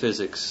student in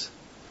physics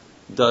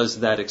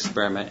does that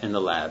experiment in the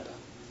lab.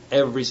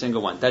 Every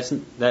single one.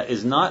 That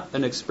is not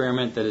an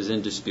experiment that is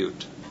in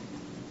dispute.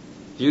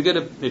 If you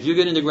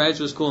get into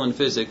graduate school in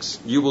physics,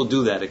 you will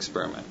do that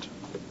experiment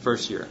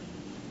first year.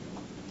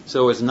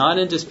 So it's not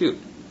in dispute.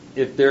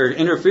 If they're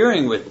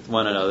interfering with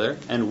one another,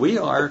 and we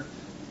are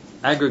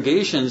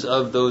aggregations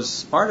of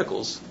those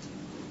particles,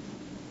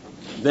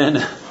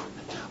 then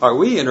are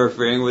we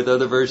interfering with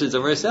other versions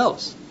of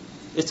ourselves?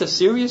 It's a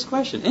serious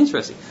question.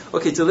 Interesting.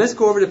 Okay, so let's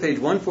go over to page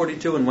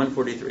 142 and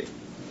 143.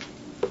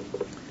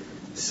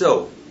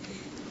 So,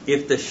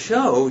 if the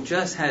show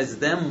just has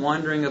them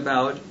wandering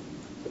around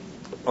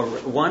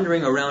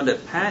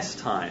at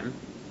pastime,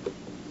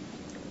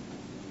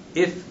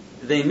 if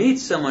they meet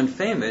someone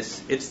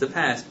famous, it's the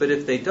past, but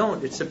if they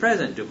don't, it's the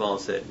present, Duvall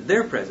said.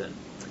 They're present.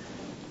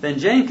 Then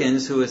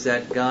Jenkins, who is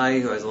that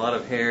guy who has a lot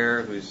of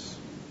hair, who's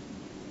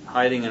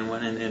hiding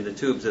in the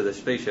tubes of the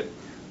spaceship,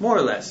 more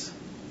or less.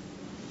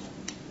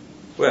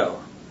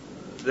 Well,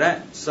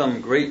 that's some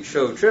great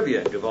show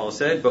trivia, Duvall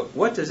said, but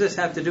what does this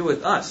have to do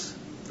with us?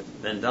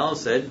 Then Dahl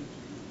said,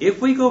 if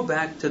we go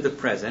back to the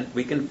present,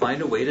 we can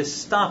find a way to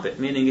stop it.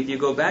 Meaning, if you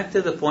go back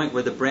to the point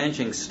where the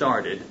branching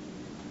started,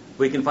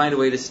 we can find a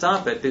way to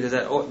stop it because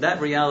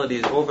that reality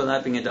is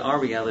overlapping into our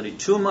reality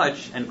too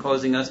much and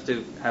causing us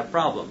to have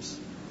problems.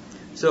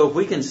 So if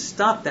we can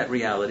stop that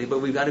reality, but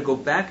we've got to go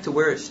back to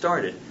where it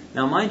started.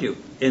 Now, mind you,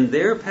 in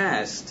their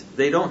past,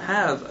 they don't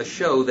have a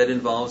show that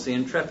involves the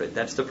Intrepid.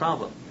 That's the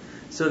problem.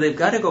 So they've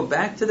got to go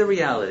back to the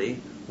reality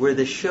where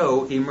the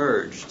show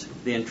emerged,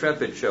 the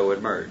Intrepid show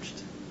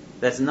emerged.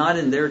 That's not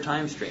in their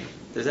time stream.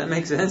 Does that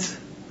make sense?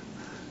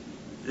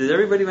 Does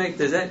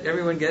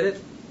everyone get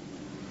it?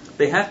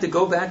 They have to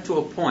go back to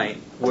a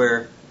point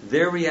where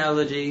their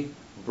reality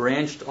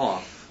branched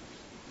off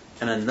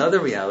and another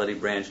reality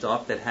branched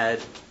off that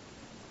had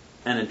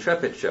an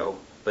Intrepid show,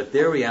 but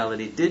their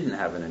reality didn't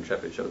have an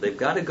Intrepid show. They've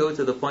got to go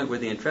to the point where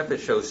the Intrepid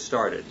show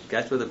started.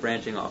 That's where the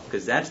branching off,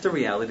 because that's the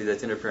reality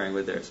that's interfering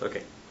with theirs.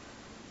 Okay.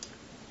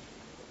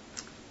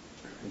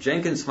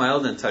 Jenkins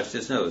smiled and touched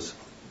his nose.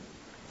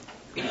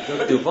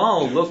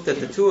 Duval looked at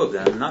the two of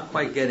them, not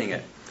quite getting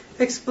it.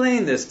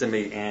 Explain this to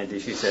me, Andy,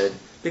 she said,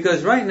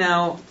 because right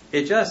now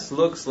it just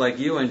looks like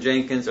you and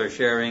Jenkins are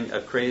sharing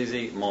a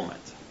crazy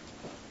moment.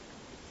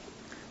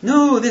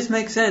 No, this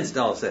makes sense,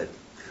 Dahl said.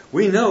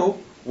 We know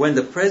when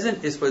the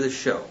present is for the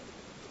show.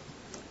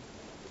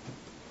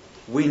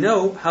 We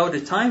know how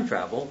to time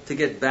travel to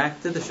get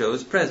back to the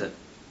show's present.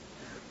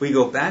 We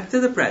go back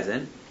to the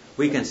present,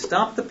 we can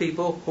stop the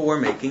people who are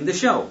making the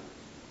show.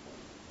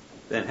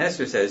 Then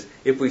Hester says,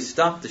 if we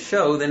stop the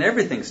show, then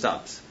everything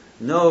stops.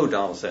 No,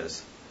 Dahl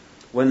says.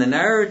 When the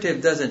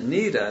narrative doesn't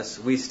need us,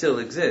 we still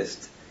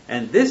exist.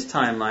 And this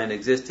timeline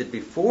existed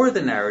before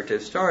the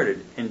narrative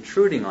started,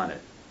 intruding on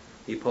it.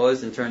 He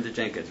paused and turned to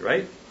Jenkins,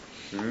 right?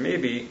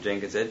 Maybe,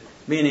 Jenkins said.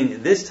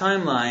 Meaning this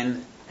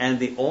timeline and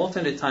the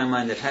alternate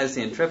timeline that has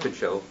the Intrepid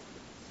show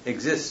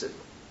existed.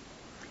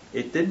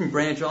 It didn't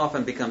branch off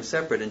and become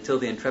separate until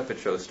the Intrepid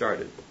show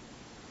started.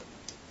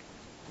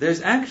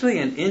 There's actually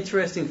an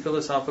interesting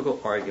philosophical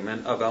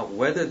argument about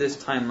whether this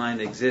timeline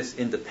exists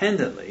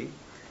independently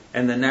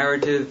and the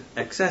narrative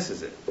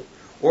accesses it,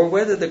 or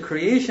whether the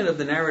creation of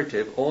the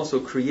narrative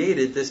also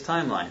created this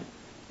timeline.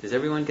 Does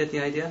everyone get the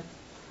idea?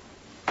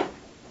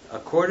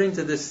 According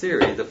to this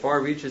theory, the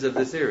far reaches of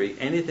this theory,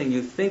 anything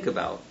you think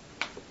about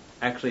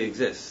actually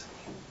exists.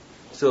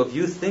 So if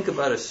you think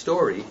about a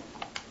story,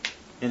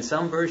 in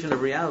some version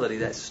of reality,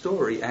 that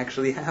story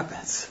actually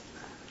happens.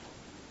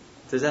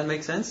 Does that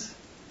make sense?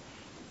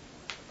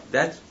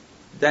 That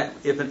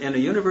if in a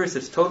universe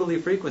that's totally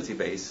frequency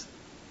based,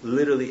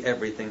 literally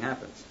everything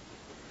happens.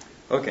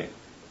 Okay.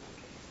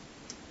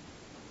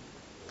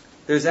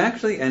 There's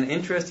actually an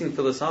interesting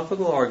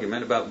philosophical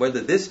argument about whether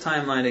this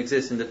timeline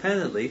exists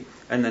independently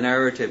and the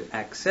narrative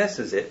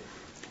accesses it,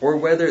 or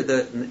whether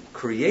the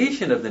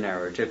creation of the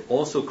narrative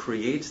also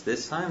creates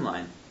this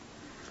timeline,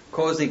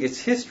 causing its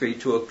history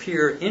to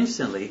appear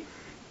instantly,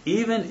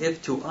 even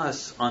if to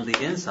us on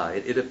the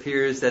inside it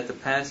appears that the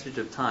passage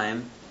of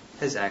time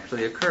has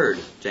actually occurred,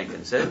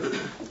 Jenkins said.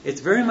 It's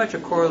very much a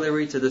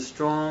corollary to the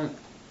strong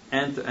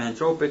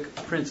anthropic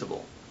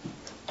principle.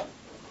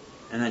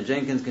 And then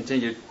Jenkins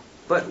continued,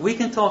 but we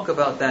can talk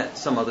about that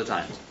some other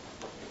time.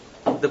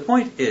 The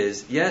point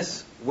is,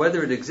 yes,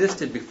 whether it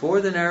existed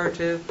before the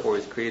narrative or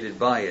is created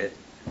by it,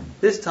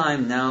 this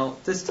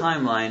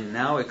timeline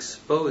now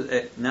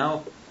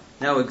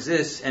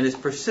exists and is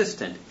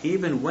persistent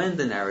even when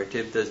the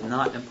narrative does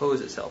not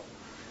impose itself.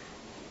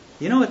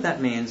 You know what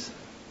that means?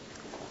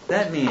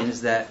 That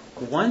means that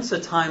once a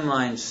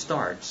timeline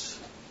starts,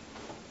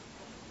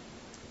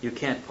 you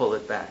can't pull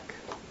it back.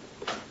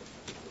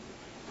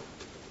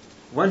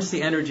 Once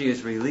the energy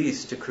is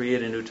released to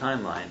create a new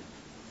timeline,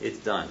 it's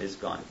done, it's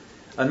gone.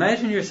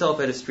 Imagine yourself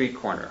at a street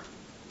corner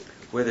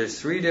where there's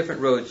 3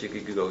 different roads you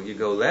could go. You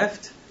go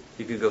left,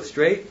 you could go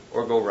straight,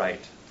 or go right.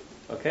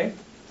 Okay?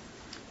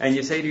 And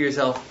you say to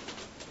yourself,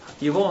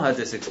 you've all had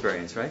this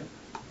experience, right?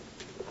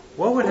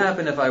 What would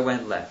happen if I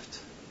went left?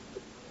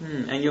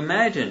 And you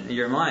imagine in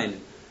your mind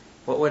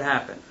what would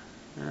happen.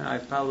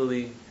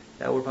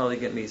 That would probably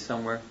get me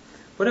somewhere.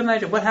 But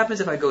imagine what happens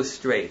if I go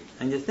straight,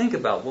 and you think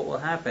about what will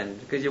happen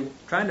because you're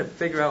trying to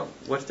figure out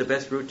what's the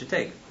best route to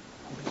take.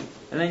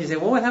 And then you say,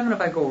 what would happen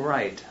if I go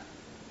right?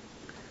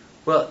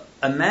 Well,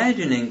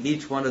 imagining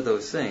each one of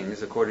those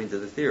things, according to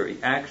the theory,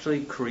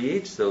 actually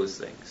creates those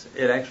things.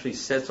 It actually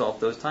sets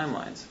off those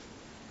timelines.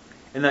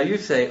 And now you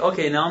say,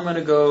 okay, now I'm going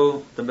to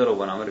go the middle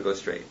one. I'm going to go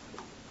straight.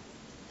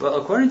 Well,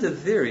 according to the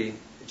theory,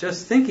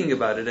 just thinking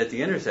about it at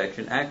the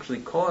intersection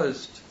actually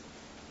caused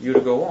you to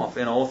go off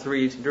in all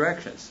 3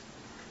 directions.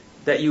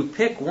 That you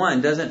pick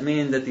one doesn't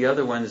mean that the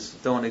other ones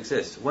don't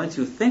exist. Once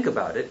you think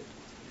about it,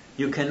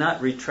 you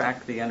cannot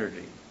retract the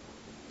energy.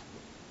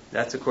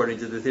 That's according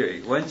to the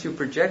theory. Once you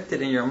project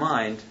it in your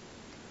mind,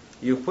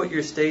 you put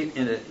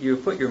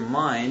your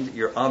mind,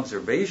 your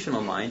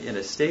observational mind, in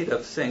a state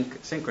of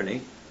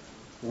synchrony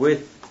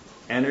with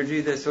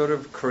energy that sort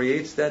of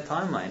creates that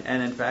timeline.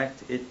 And in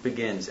fact, it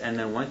begins. And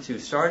then once you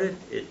start it,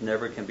 it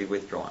never can be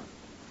withdrawn.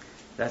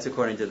 That's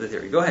according to the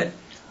theory. Go ahead.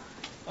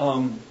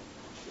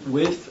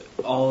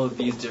 with all of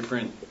these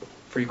different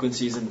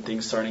frequencies and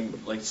things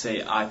starting, like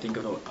say I think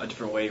of a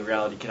different way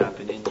reality could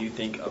happen and you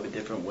think of a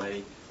different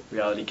way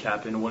reality could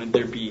happen, wouldn't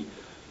there be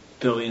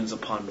billions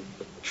upon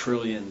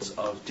trillions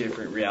of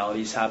different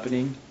realities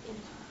happening?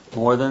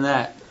 More than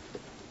that.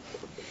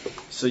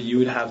 So you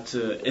would have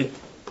to, if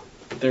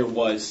there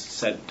was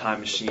said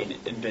time machine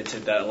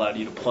invented that allowed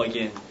you to plug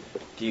in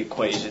the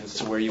equations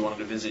to where you wanted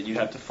to visit, you'd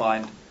have to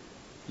find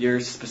your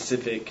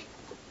specific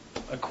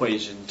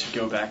equation to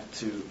go back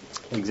to.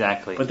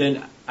 Exactly. But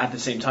then at the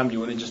same time, you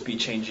wouldn't just be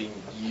changing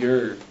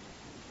your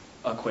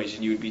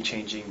equation, you would be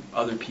changing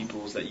other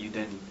people's that you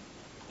then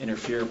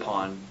interfere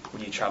upon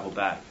when you travel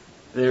back.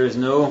 There is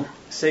no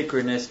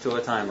sacredness to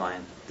a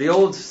timeline. The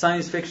old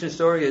science fiction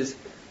story is,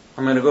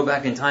 I'm going to go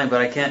back in time,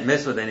 but I can't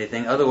mess with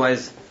anything,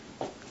 otherwise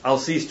I'll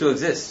cease to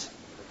exist.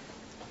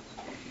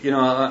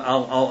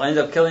 I'll end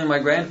up killing my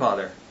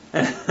grandfather.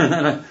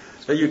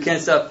 But you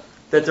can't stop,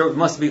 that there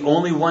must be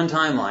only one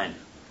timeline.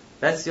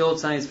 That's the old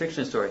science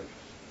fiction story.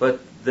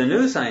 But the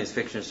new science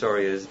fiction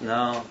story is,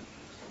 no,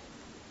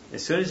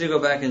 as soon as you go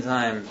back in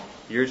time,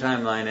 your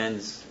timeline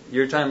ends,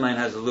 your timeline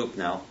has a loop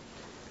now,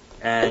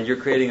 and you're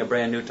creating a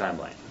brand new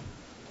timeline.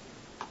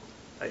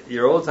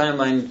 Your old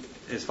timeline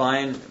is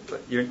fine,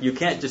 but you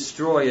can't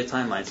destroy a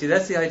timeline. See,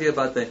 that's the idea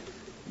about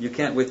you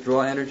can't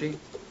withdraw energy.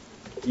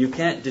 You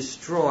can't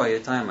destroy a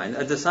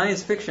timeline. The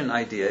science fiction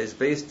idea is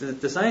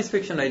the science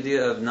fiction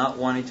idea of not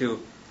wanting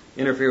to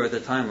interfere with the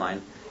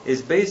timeline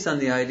is based on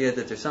the idea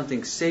that there's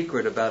something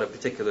sacred about a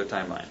particular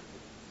timeline,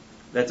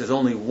 that there's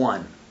only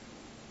one.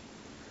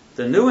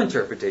 The new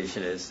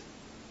interpretation is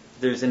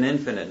there's an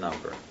infinite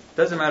number.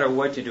 Doesn't matter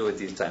what you do with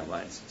these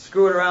timelines.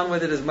 Screw it around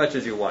with it as much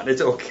as you want.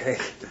 It's okay.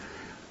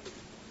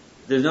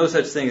 There's no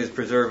such thing as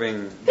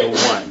preserving the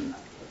one.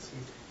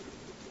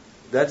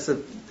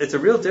 It's a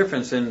real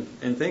difference in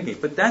thinking.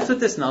 But that's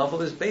what this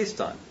novel is based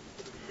on.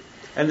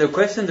 And the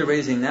question they're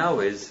raising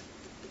now is,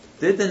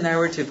 did the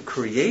narrative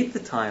create the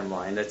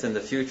timeline that's in the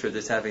future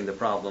that's having the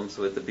problems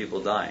with the people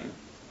dying?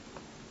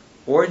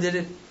 Or did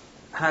it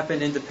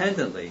happen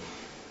independently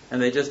and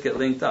they just get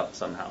linked up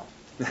somehow?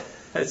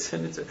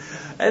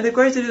 And the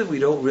question is, we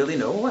don't really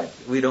know what.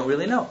 We don't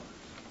really know.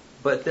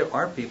 But there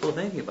are people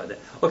thinking about that.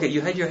 Okay,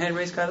 you had your hand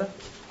raised, Kyla?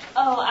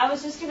 Oh, I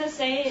was just going to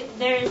say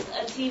there's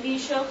a TV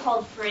show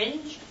called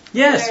Fringe.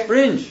 Yes,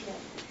 Fringe.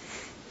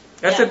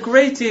 That's a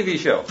great TV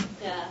show.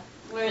 Yeah.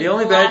 The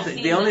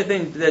only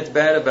thing that's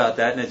bad about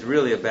that, and it's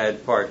really a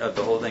bad part of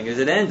the whole thing, is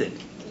it ended.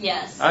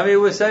 Yes. I mean, it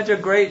was such a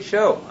great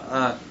show.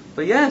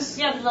 But yes.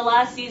 Yeah, but the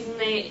last season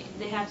they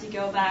have to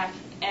go back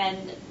and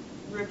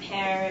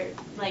repair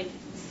like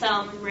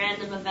some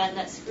random event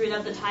that screwed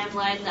up the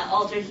timeline that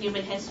altered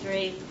human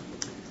history.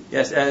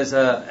 Yes,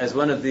 as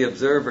one of the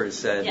observers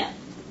said,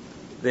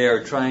 they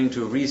are trying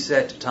to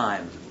reset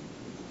time.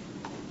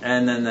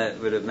 And then that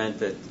would have meant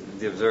that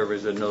the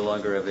observers would no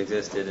longer have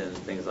existed and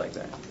things like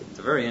that. It's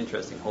a very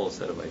interesting whole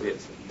set of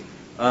ideas.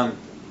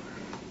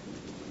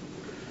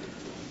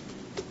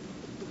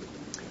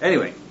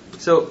 Anyway,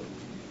 so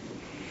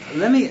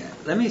let me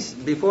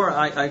before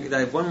I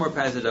have one more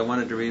passage I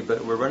wanted to read,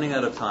 but we're running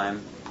out of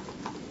time.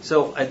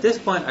 So at this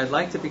point, I'd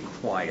like to be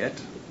quiet.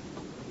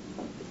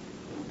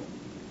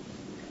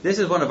 This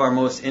is one of our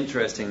most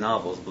interesting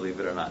novels, believe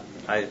it or not.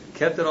 I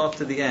kept it off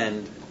to the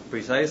end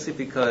precisely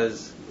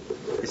because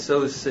it's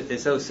so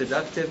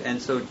seductive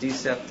and so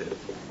deceptive.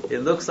 It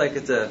looks like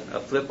it's a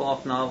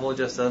flip-off novel,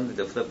 just something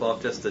to flip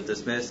off, just to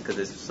dismiss because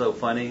it's so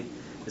funny.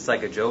 It's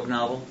like a joke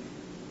novel.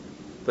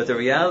 But the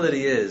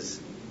reality is,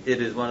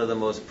 it is one of the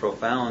most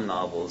profound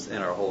novels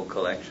in our whole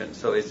collection.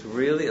 So it's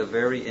really a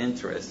very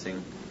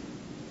interesting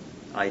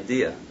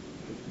idea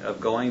of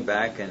going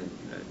back and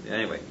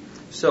anyway.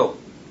 So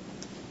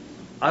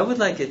I would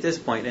like at this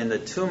point, in the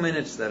 2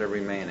 minutes that are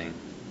remaining,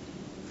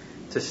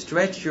 to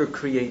stretch your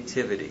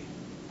creativity.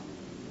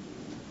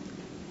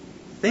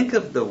 Think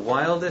of the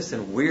wildest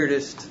and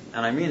weirdest,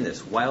 and I mean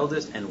this,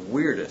 wildest and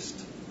weirdest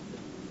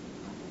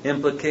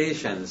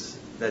implications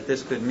that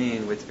this could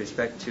mean with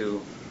respect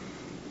to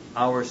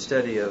our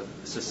study of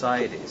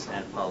societies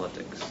and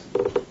politics.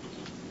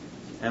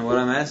 And what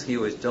I'm asking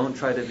you is, don't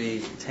try to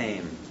be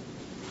tame.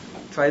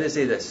 Try to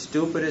say the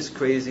stupidest,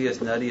 craziest,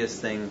 nuttiest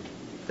thing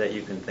that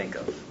you can think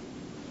of.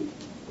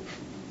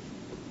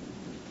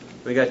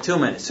 We got 2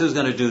 minutes. Who's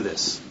going to do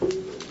this?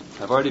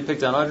 I've already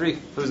picked on Audrey.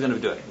 Who's going to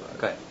do it?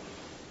 Okay.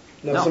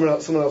 No.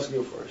 Someone else can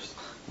go first.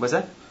 What's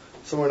that?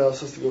 Someone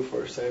else has to go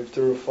first. I have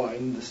to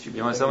refine the stupid.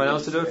 You want someone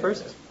else to do it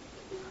first?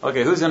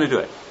 Okay, who's going to do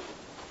it?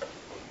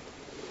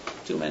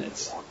 2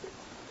 minutes.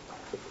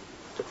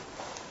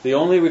 The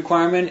only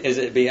requirement is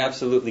it be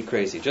absolutely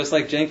crazy. Just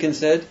like Jenkins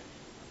said,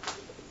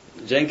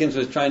 Jenkins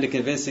was trying to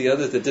convince the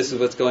others that this is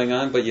what's going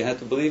on, but you have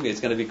to believe me,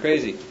 it's going to be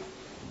crazy.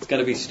 It's going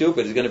to be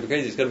stupid, it's going to be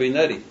crazy, it's going to be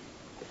nutty.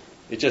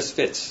 It just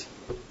fits.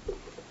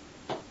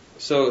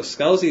 So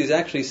Scalzi is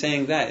actually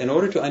saying that in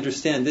order to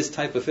understand this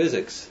type of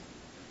physics,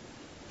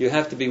 you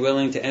have to be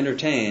willing to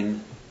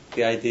entertain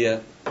the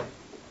idea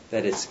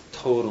that it's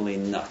totally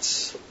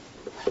nuts.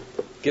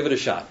 Give it a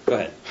shot. Go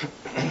ahead.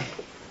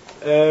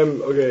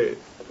 Okay.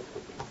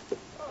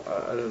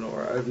 I don't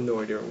know. I have no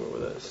idea where I'm going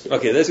with this.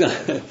 Okay, there's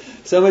gonna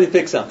somebody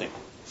pick something.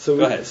 So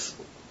Go ahead.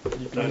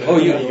 Oh,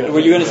 were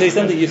you going to say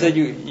something? You said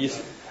you.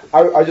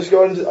 I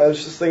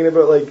was just thinking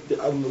about, like,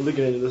 I'm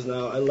looking into this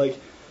now, and like,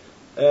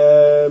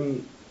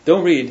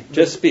 Don't read,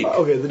 just speak.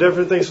 Okay, the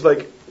different things,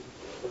 like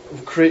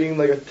creating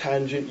like a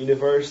tangent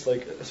universe,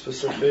 like a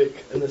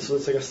specific, and this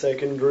was like a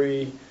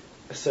secondary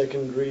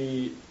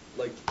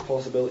like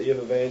possibility of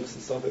events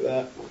and stuff like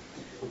that.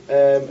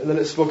 And then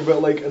it spoke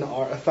about like an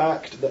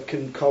artifact that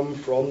can come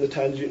from the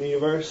tangent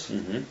universe.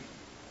 Mm-hmm.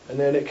 And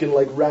then it can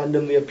like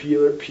randomly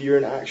appear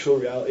in actual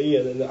reality,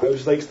 and then I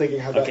was like thinking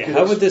how that. Okay, could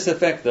how would this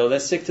affect, though?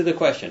 Let's stick to the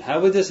question.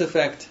 How would this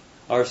affect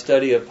our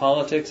study of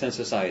politics and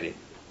society?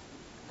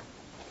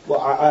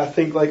 Well, I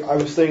think like I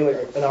was saying,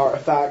 like an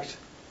artifact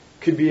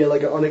could be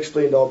like an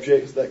unexplained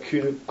object that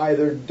could have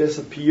either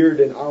disappeared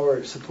in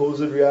our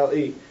supposed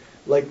reality,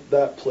 like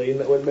that plane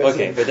that went missing.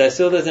 Okay, but that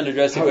still doesn't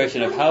address the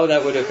question of how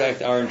that would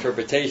affect our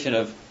interpretation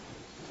of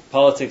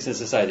politics and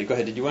society. Go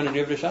ahead. Did you want to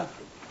give it a shot?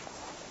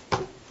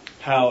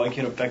 How it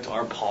can affect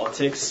our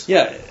politics?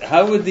 Yeah,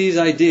 how would these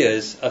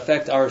ideas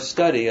affect our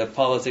study of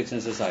politics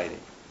and society?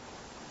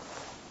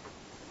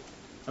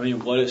 I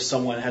mean, what if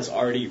someone has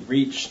already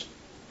reached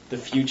the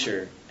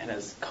future and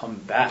has come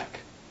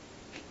back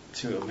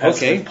to mess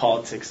with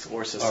politics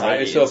or society? All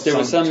right, so if there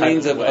was some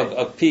means of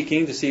of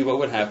peeking to see what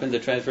would happen, the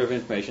transfer of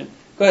information.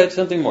 Go ahead,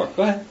 something more.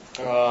 Go ahead.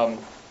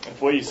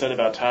 If what you said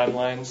about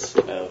timelines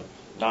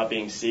not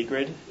being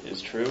secret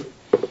is true,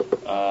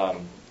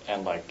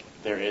 and like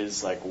there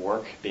is like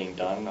work being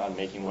done on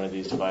making one of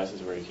these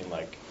devices where you can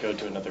like go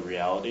to another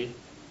reality,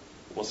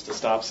 what's to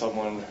stop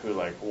someone who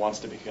like wants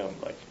to become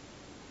like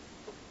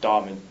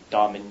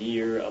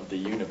domineer of the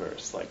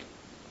universe, like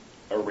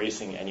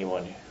erasing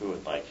anyone who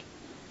would like.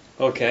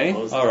 Okay.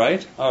 All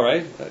right.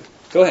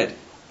 Go ahead.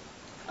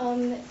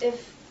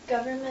 If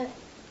government,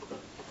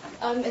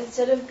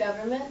 instead of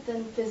government,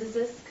 then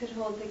physicists could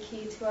hold the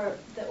key to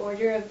the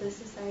order of the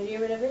society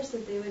or whatever, so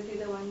they would be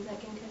the ones that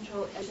can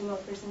control every single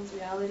person's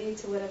reality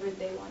to whatever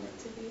they want it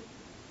to be.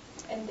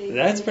 And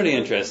that's pretty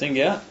interesting.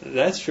 Yeah,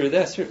 that's true.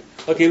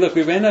 Okay, look,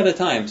 we ran out of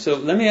time, so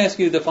let me ask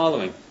you the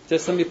following.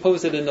 Just let me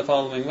pose it in the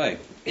following way.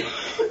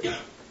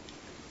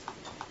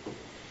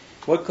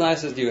 What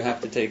classes do you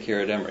have to take here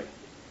at Emory?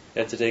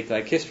 You have to take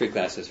like history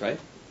classes, right?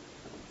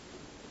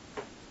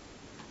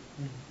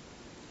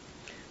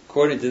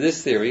 According to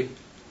this theory,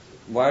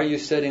 why are you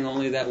studying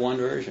only that one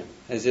version?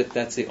 As if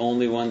that's the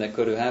only one that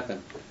could have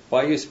happened.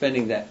 Why are you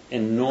spending that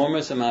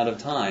enormous amount of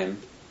time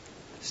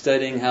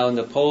studying how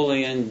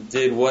Napoleon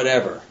did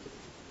whatever?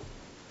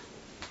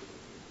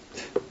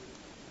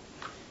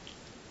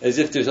 As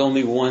if there's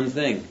only one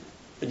thing.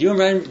 Do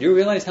you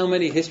realize how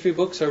many history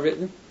books are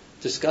written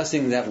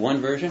discussing that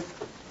one version?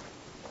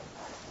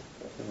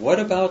 What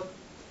about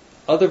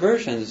other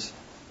versions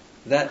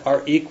that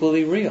are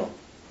equally real?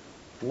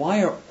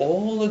 Why are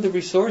all of the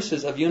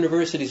resources of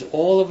universities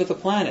all over the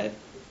planet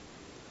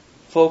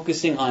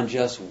focusing on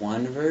just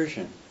one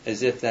version,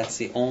 as if that's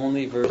the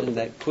only version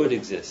that could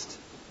exist?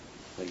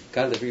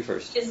 Got to be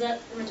first. Is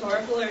that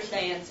rhetorical, or should I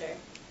answer?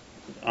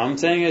 I'm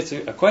saying it's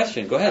a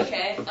question. Go ahead.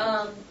 Okay.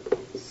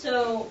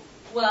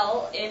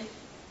 If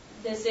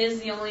this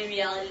is the only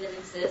reality that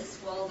exists,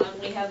 well, then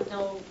we have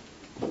no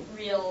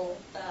real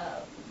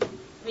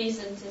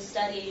reason to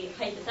study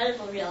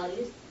hypothetical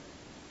realities.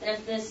 And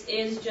if this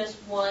is just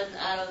one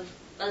out of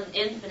an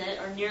infinite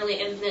or nearly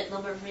infinite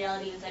number of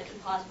realities that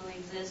could possibly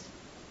exist,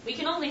 we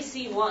can only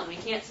see one. We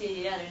can't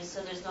see the others,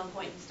 so there's no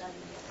point in studying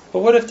it. But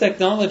what if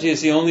technology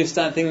is the only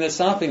thing that's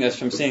stopping us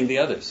from seeing the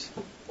others?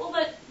 Well,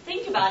 but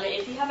think about it.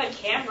 If you have a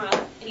camera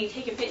and you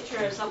take a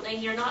picture of something,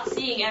 you're not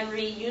seeing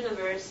every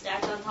universe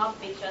stacked on top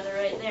of each other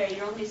right there.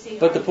 You're only seeing.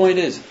 But the point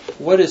is,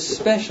 what is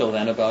special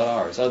then about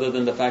ours, other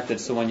than the fact that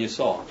it's the one you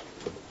saw?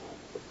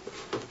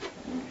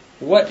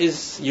 What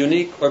is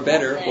unique or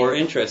better or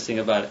interesting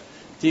about it?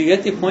 Do you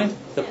get the point?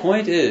 The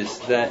point is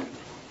that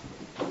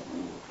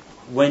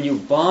when you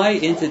buy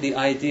into the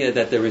idea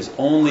that there is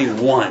only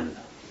one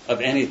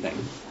of anything,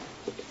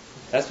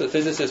 that's what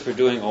physicists were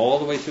doing all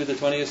the way through the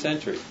 20th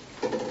century.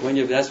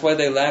 That's why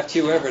they laughed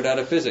Hugh Everett out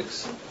of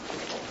physics.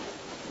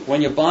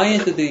 When you buy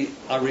into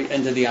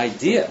the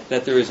idea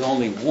that there is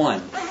only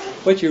one,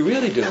 what you're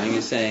really doing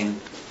is saying,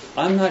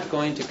 I'm not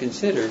going to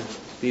consider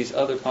these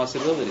other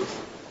possibilities.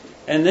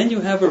 And then you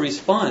have a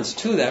response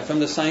to that from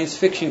the science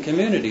fiction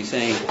community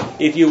saying,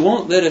 if you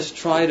won't let us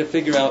try to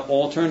figure out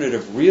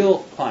alternative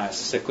real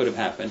paths that could have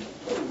happened,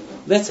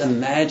 let's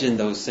imagine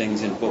those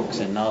things in books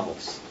and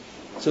novels.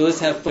 So let's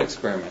have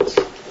experiments.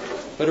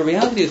 But the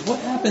reality is, what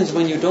happens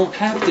when you don't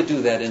have to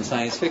do that in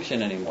science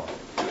fiction anymore?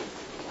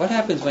 What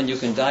happens when you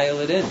can dial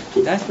it in?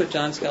 That's what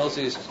John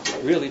Scalzi is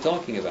really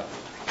talking about.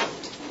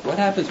 What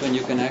happens when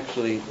you can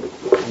actually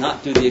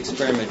not do the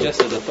experiment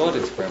just as a thought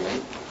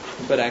experiment,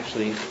 but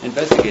actually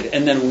investigate it?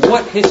 And then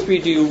what history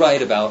do you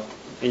write about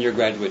in your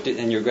graduate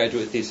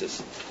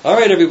thesis? All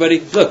right, everybody,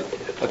 look,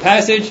 a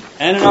passage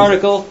and an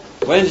article.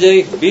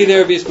 Wednesday, be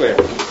there, be square.